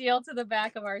some seal to the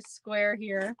back of our square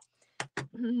here.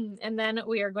 And then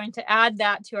we are going to add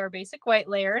that to our basic white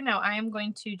layer. Now I am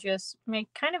going to just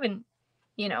make kind of an,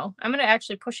 I'm going to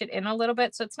actually push it in a little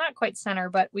bit so it's not quite center,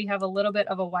 but we have a little bit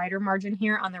of a wider margin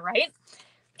here on the right.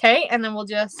 Okay, and then we'll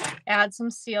just add some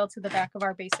seal to the back of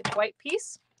our basic white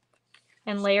piece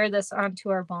and layer this onto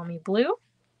our balmy blue.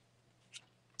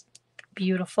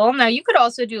 Beautiful. Now you could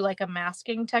also do like a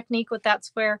masking technique with that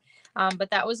square, but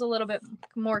that was a little bit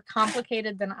more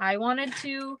complicated than I wanted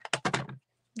to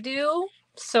do.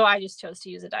 So I just chose to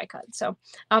use a die cut. So,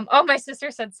 oh, my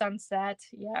sister said sunset.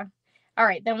 Yeah. All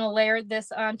right, then we'll layer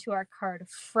this onto our card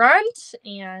front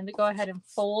and go ahead and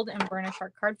fold and burnish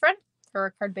our card front or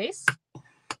our card base.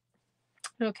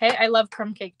 Okay, I love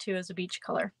crumb cake too as a beach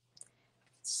color.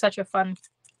 It's such a fun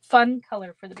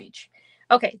color for the beach.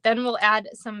 Okay, then we'll add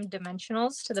some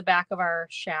dimensionals to the back of our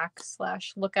shack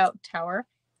 / lookout tower.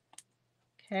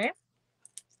 Okay.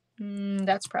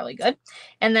 That's probably good.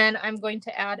 And then I'm going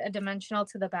to add a dimensional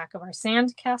to the back of our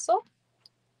sand castle.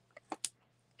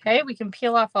 Okay, we can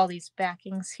peel off all these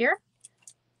backings here.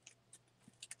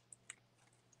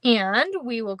 And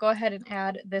we will go ahead and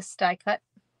add this die cut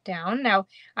down. Now,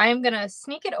 I'm going to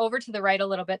sneak it over to the right a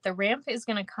little bit. The ramp is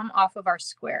going to come off of our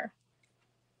square.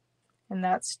 And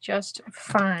that's just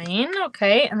fine.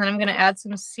 Okay, and then I'm going to add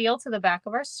some seal to the back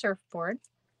of our surfboard.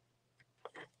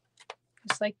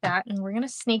 Just like that. And we're going to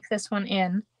sneak this one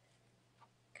in,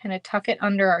 kind of tuck it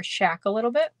under our shack a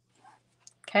little bit.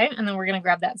 Okay, and then we're going to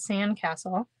grab that sand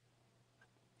castle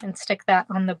and stick that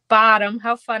on the bottom.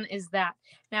 How fun is that?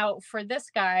 Now for this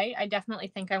guy, I definitely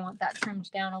think I want that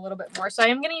trimmed down a little bit more. So I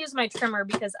am going to use my trimmer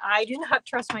because I do not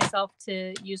trust myself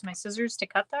to use my scissors to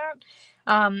cut that.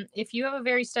 If you have a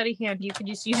very steady hand, you could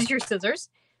just use your scissors,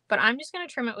 but I'm just going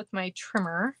to trim it with my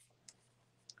trimmer.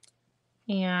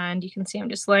 And you can see I'm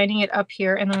just lining it up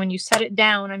here. And then when you set it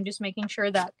down, I'm just making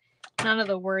sure that none of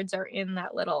the words are in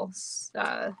that little,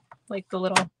 like the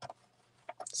little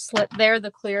slit there,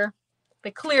 the clear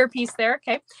piece there.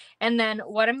 Okay. And then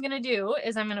what I'm going to do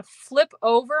is I'm going to flip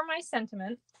over my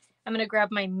sentiment. I'm going to grab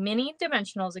my mini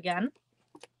dimensionals again.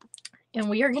 And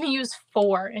we are going to use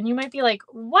 4. And you might be like,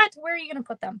 what? Where are you going to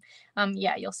put them?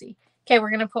 Yeah, you'll see. Okay,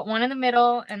 we're going to put 1 in the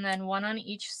middle and then 1 on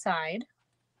each side.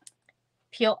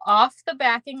 Peel off the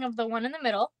backing of the one in the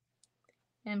middle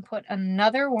and put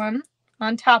another one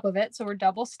on top of it. So we're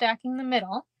double stacking the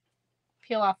middle.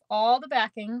 Peel off all the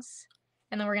backings,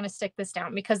 and then we're going to stick this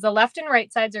down because the left and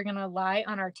right sides are going to lie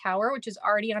on our tower, which is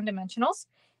already on dimensionals,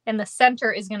 and the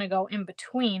center is going to go in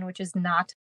between, which is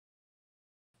not.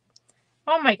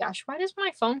 Oh my gosh, why does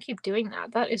my phone keep doing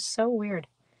that? That is so weird.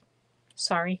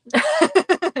 Sorry.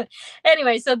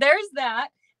 Anyway, so there's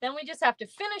that. Then we just have to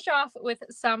finish off with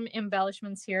some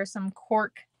embellishments here, some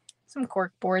cork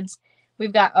boards.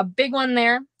 We've got a big one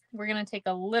there. We're going to take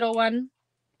a little one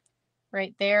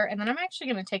right there. And then I'm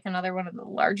actually going to take another one of the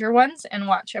larger ones and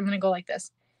watch. I'm going to go like this.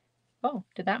 Oh,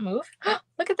 did that move?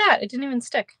 Look at that. It didn't even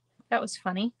stick. That was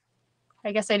funny.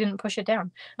 I guess I didn't push it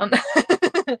down. All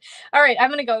right, I'm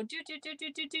going to go do.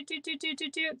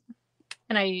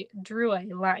 And I drew a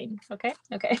line. Okay.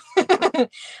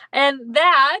 And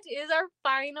that is our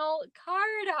final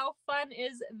card. How fun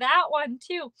is that one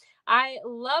too? I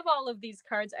love all of these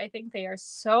cards. I think they are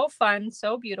so fun,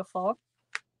 so beautiful.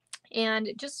 And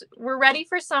just, we're ready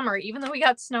for summer, even though we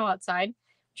got snow outside,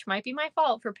 which might be my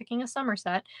fault for picking a summer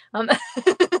set.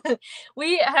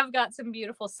 We have got some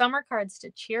beautiful summer cards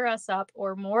to cheer us up,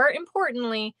 or more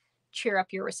importantly, cheer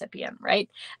up your recipient, right?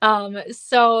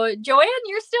 So Joanne,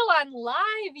 you're still on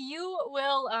live. You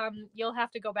will, you'll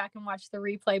have to go back and watch the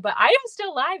replay, but I am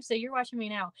still live, so you're watching me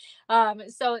now.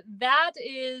 So that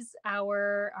is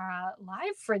our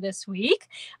live for this week.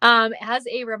 As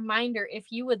a reminder,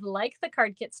 if you would like the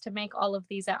card kits to make all of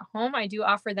these at home, I do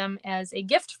offer them as a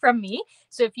gift from me.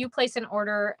 So if you place an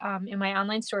order in my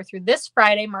online store through this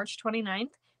Friday, March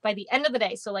 29th, by the end of the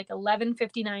day, so like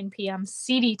 11:59 p.m.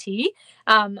 CDT,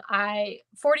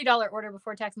 $40 order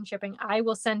before tax and shipping, I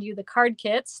will send you the card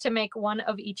kits to make one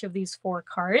of each of these 4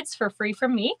 cards for free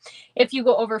from me. If you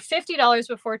go over $50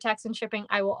 before tax and shipping,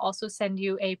 I will also send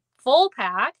you a full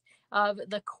pack of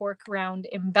the cork round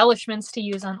embellishments to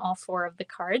use on all 4 of the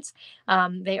cards.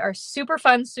 They are super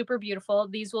fun, super beautiful.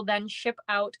 These will then ship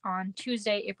out on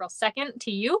Tuesday, April 2nd to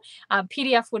you.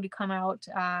 PDF would come out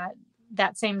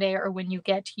that same day, or when you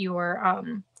get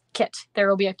your kit, there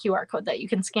will be a QR code that you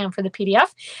can scan for the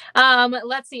PDF.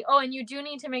 Let's see. Oh, and you do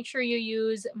need to make sure you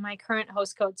use my current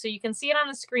host code. So you can see it on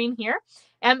the screen here,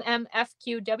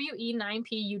 MMFQWE9P.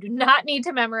 You do not need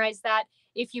to memorize that.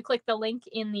 if you click the link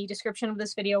in the description of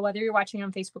this video, whether you're watching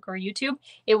on Facebook or YouTube,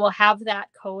 it will have that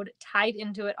code tied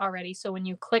into it already. So when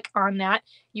you click on that,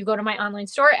 you go to my online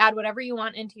store, add whatever you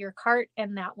want into your cart,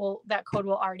 and that code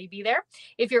will already be there.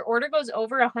 If your order goes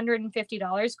over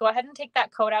 $150, go ahead and take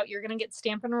that code out. You're going to get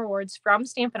Stampin' Rewards from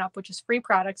Stampin' Up, which is free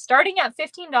products, starting at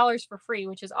 $15 for free,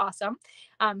 which is awesome.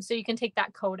 So you can take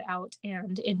that code out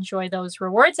and enjoy those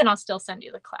rewards, and I'll still send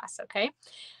you the class, okay?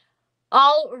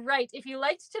 All right. If you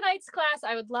liked tonight's class,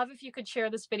 I would love if you could share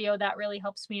this video. That really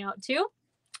helps me out too.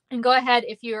 And go ahead,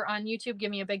 if you're on YouTube,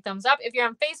 give me a big thumbs up. If you're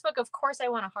on Facebook, of course, I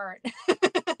want a heart.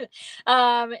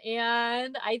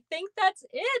 And I think that's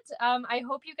it. I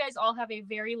hope you guys all have a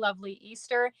very lovely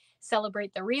Easter.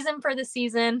 Celebrate the reason for the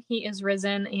season. He is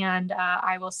risen, and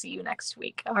I will see you next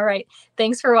week. All right.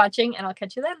 Thanks for watching, and I'll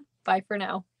catch you then. Bye for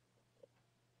now.